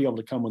that. I won't be able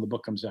to come when the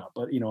book comes out,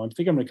 but I'm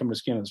thinking I'm going to come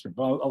to Canada in the spring.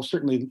 But I'll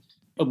certainly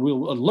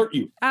will alert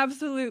you.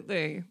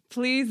 Absolutely.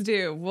 Please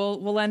do.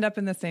 We'll end up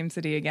in the same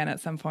city again at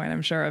some point.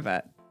 I'm sure of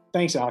it.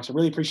 Thanks, Alex. I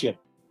really appreciate it.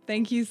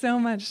 Thank you so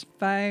much.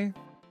 Bye.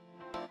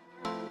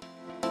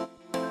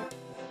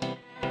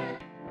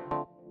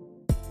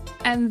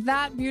 And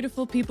that,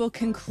 beautiful people,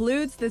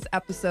 concludes this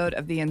episode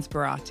of The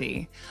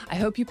Inspirati. I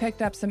hope you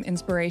picked up some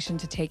inspiration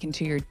to take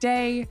into your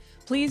day.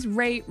 Please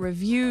rate,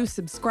 review,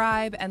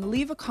 subscribe, and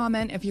leave a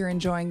comment if you're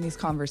enjoying these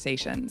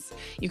conversations.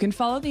 You can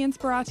follow The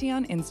Inspirati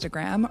on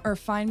Instagram or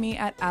find me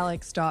at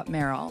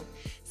alex.merrill.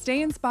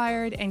 Stay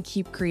inspired and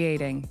keep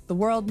creating. The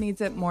world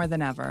needs it more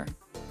than ever.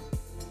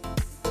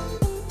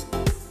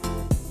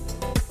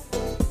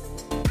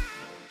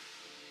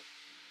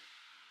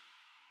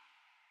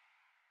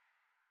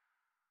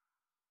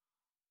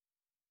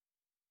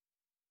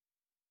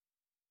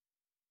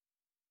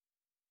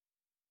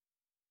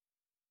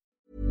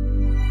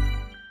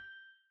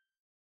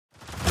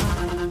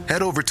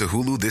 Head over to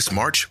Hulu this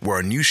March, where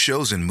our new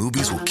shows and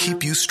movies will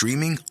keep you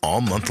streaming all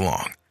month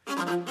long.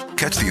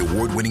 Catch the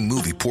award-winning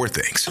movie Poor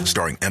Things,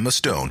 starring Emma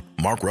Stone,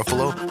 Mark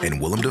Ruffalo,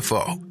 and Willem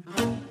Dafoe.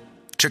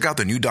 Check out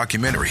the new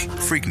documentary,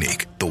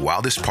 Freaknik, The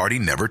Wildest Party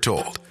Never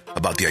Told,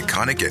 about the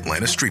iconic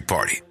Atlanta Street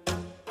Party.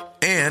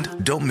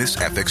 And don't miss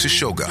FX's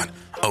Shogun,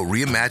 a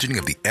reimagining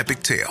of the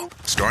epic tale,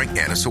 starring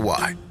Anna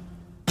Sawai.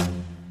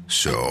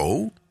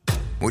 So,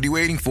 what are you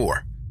waiting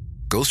for?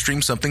 Go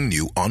stream something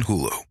new on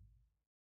Hulu.